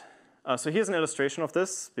right, so here's an illustration of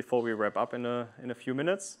this before we wrap up in a few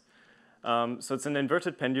minutes. So it's an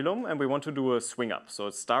inverted pendulum, and we want to do a swing up. So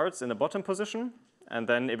it starts in the bottom position, and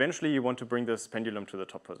then eventually you want to bring this pendulum to the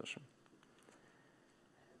top position.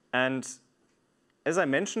 And as I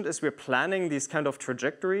mentioned, we're planning these kind of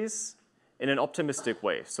trajectories in an optimistic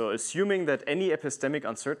way. So assuming that any epistemic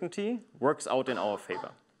uncertainty works out in our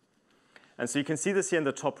favor. And so you can see this here in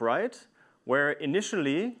the top right, where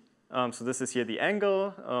initially, so this is here the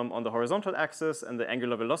angle on the horizontal axis and the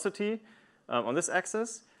angular velocity on this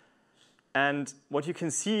axis. And what you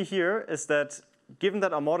can see here is that given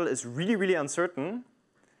that our model is really, really uncertain,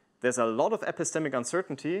 there's a lot of epistemic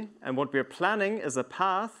uncertainty. And what we're planning is a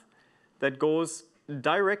path that goes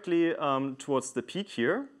directly towards the peak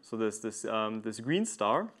here. So there's this green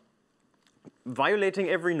star, violating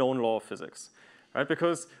every known law of physics, right?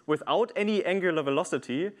 Because without any angular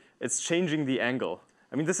velocity, it's changing the angle.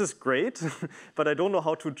 I mean, this is great, but I don't know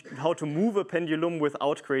how to move a pendulum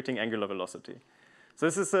without creating angular velocity. So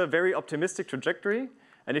this is a very optimistic trajectory.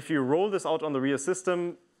 And if you roll this out on the real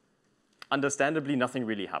system, understandably, nothing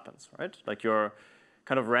really happens, right? Like you're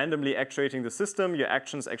kind of randomly actuating the system. Your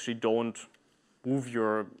actions actually don't move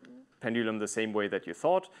your pendulum the same way that you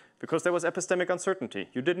thought because there was epistemic uncertainty.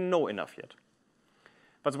 You didn't know enough yet.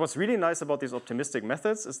 But what's really nice about these optimistic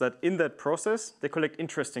methods is that in that process, they collect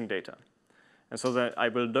interesting data. And so that I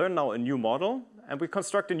will learn now a new model, and we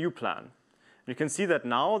construct a new plan. You can see that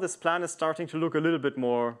now this plan is starting to look a little bit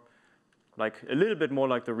more like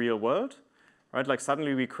the real world, right? Like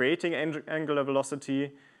suddenly we're creating angular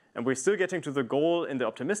velocity, and we're still getting to the goal in the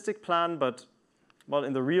optimistic plan, but well,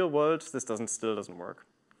 in the real world, this still doesn't work.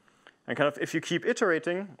 And kind of if you keep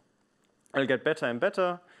iterating, it'll get better and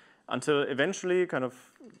better until eventually, kind of,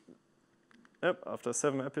 after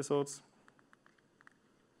 7 episodes,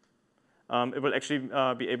 it will actually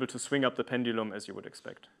be able to swing up the pendulum as you would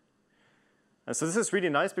expect. And so this is really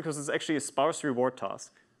nice because it's actually a sparse reward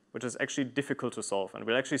task, which is actually difficult to solve. And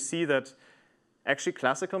we'll actually see that actually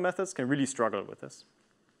classical methods can really struggle with this.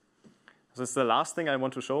 So this is the last thing I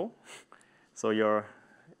want to show. So you're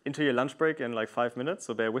into your lunch break in like 5 minutes,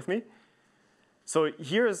 so bear with me. So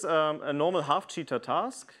here is a normal half-cheetah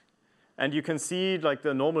task. And you can see like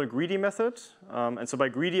the normal greedy method. And so by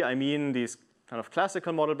greedy, I mean these kind of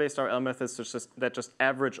classical model-based RL methods that just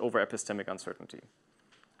average over epistemic uncertainty.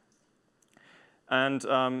 And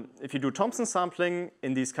if you do Thompson sampling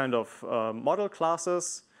in these kind of model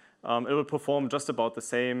classes, it will perform just about the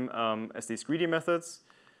same as these greedy methods.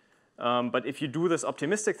 But if you do this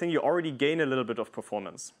optimistic thing, you already gain a little bit of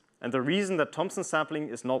performance. And the reason that Thompson sampling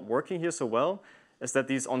is not working here so well is that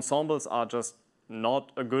these ensembles are just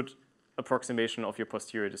not a good approximation of your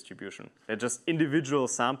posterior distribution. They're just individual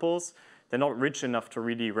samples. They're not rich enough to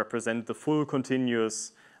really represent the full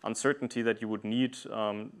continuous uncertainty that you would need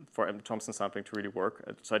for Thompson sampling to really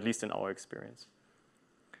work, so at least in our experience.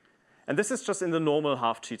 And this is just in the normal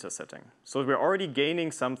half-cheetah setting. So we're already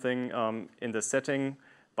gaining something in the setting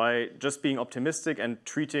by just being optimistic and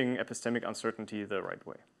treating epistemic uncertainty the right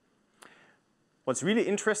way. What's really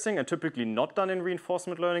interesting and typically not done in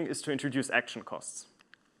reinforcement learning is to introduce action costs.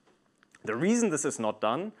 The reason this is not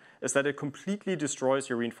done is that it completely destroys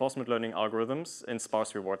your reinforcement learning algorithms in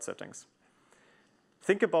sparse reward settings.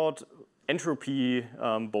 Think about entropy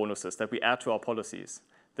bonuses that we add to our policies.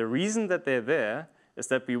 The reason that they're there is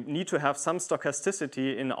that we need to have some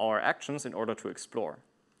stochasticity in our actions in order to explore.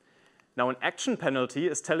 Now, an action penalty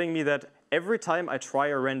is telling me that every time I try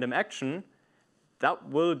a random action, that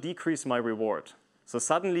will decrease my reward. So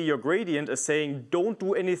suddenly your gradient is saying don't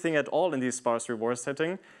do anything at all in this sparse reward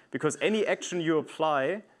setting because any action you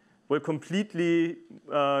apply will completely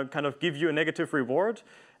kind of give you a negative reward.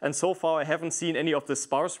 And so far, I haven't seen any of the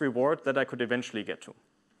sparse reward that I could eventually get to.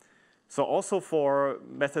 So also for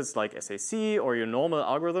methods like SAC or your normal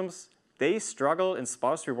algorithms, they struggle in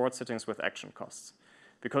sparse reward settings with action costs.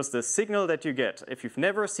 Because the signal that you get, if you've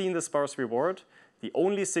never seen the sparse reward, the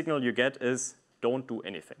only signal you get is don't do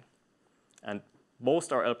anything. And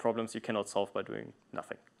most RL problems you cannot solve by doing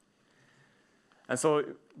nothing. And so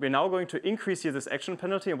we're now going to increase here this action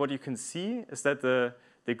penalty. And what you can see is that the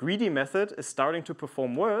greedy method is starting to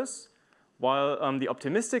perform worse, while the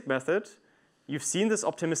optimistic method, you've seen this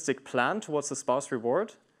optimistic plan towards the sparse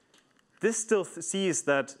reward. This still sees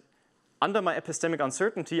that under my epistemic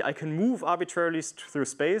uncertainty, I can move arbitrarily through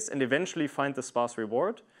space and eventually find the sparse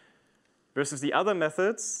reward. Versus the other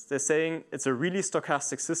methods, they're saying it's a really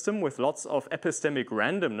stochastic system with lots of epistemic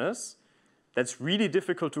randomness that's really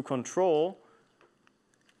difficult to control.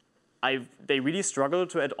 They really struggle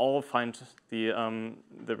to at all find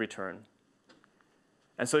the return.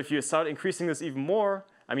 And so if you start increasing this even more,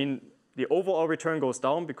 I mean, the overall return goes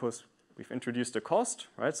down because we've introduced a cost,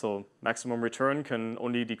 right? So maximum return can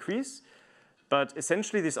only decrease. But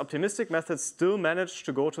essentially, these optimistic methods still manage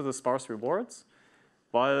to go to the sparse rewards,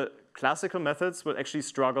 while classical methods will actually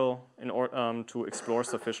struggle in order to explore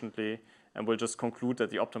sufficiently and will just conclude that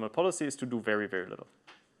the optimal policy is to do very, very little.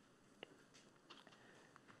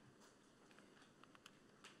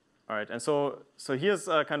 All right, and so here's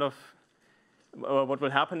kind of what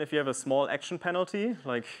will happen if you have a small action penalty.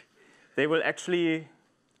 Like, they will actually,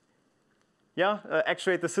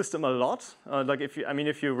 actuate the system a lot. Like if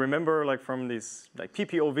you remember, like from these like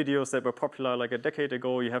PPO videos that were popular like a decade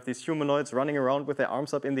ago, you have these humanoids running around with their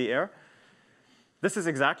arms up in the air. This is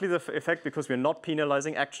exactly the effect because we're not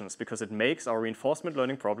penalizing actions, because it makes our reinforcement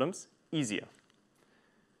learning problems easier.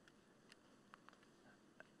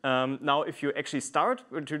 Now, if you actually start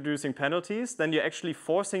introducing penalties, then you're actually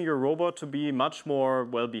forcing your robot to be much more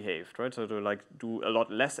well-behaved, right? So to like do a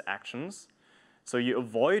lot less actions. So you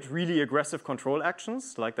avoid really aggressive control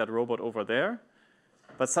actions like that robot over there.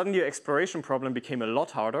 But suddenly your exploration problem became a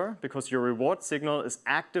lot harder because your reward signal is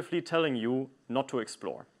actively telling you not to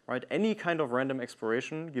explore. Right? Any kind of random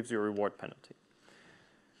exploration gives you a reward penalty.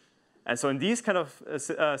 And so in these kind of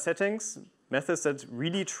settings, methods that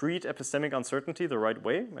really treat epistemic uncertainty the right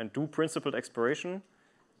way and do principled exploration,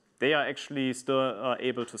 they are actually still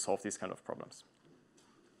able to solve these kind of problems.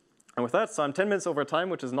 And with that, so I'm 10 minutes over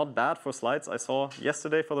time, which is not bad for slides I saw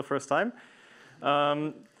yesterday for the first time.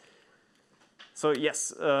 So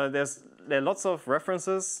yes, there are lots of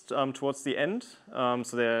references towards the end.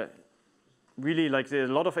 So there are really there are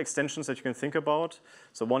a lot of extensions that you can think about.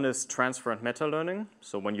 So one is transfer and meta learning.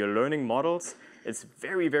 So when you're learning models, it's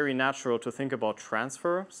very, very natural to think about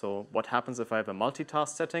transfer. So what happens if I have a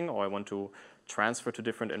multitask setting or I want to transfer to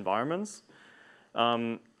different environments?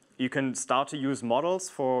 You can start to use models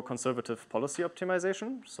for conservative policy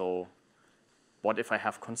optimization. So what if I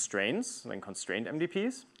have constraints, then constrained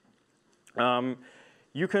MDPs?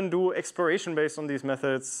 You can do exploration based on these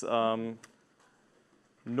methods.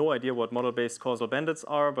 No idea what model-based causal bandits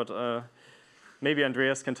are, but maybe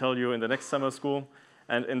Andreas can tell you in the next summer school.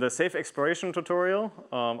 And in the safe exploration tutorial,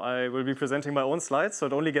 I will be presenting my own slides, so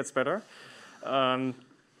it only gets better. There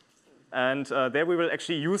we will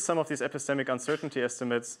actually use some of these epistemic uncertainty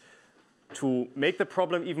estimates to make the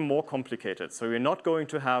problem even more complicated. So we're not going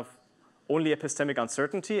to have only epistemic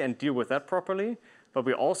uncertainty and deal with that properly, but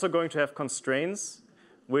we're also going to have constraints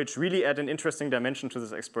which really add an interesting dimension to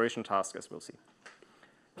this exploration task, as we'll see.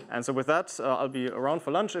 And so with that, I'll be around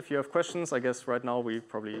for lunch if you have questions. I guess right now we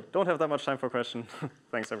probably don't have that much time for questions.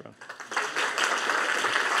 Thanks, everyone.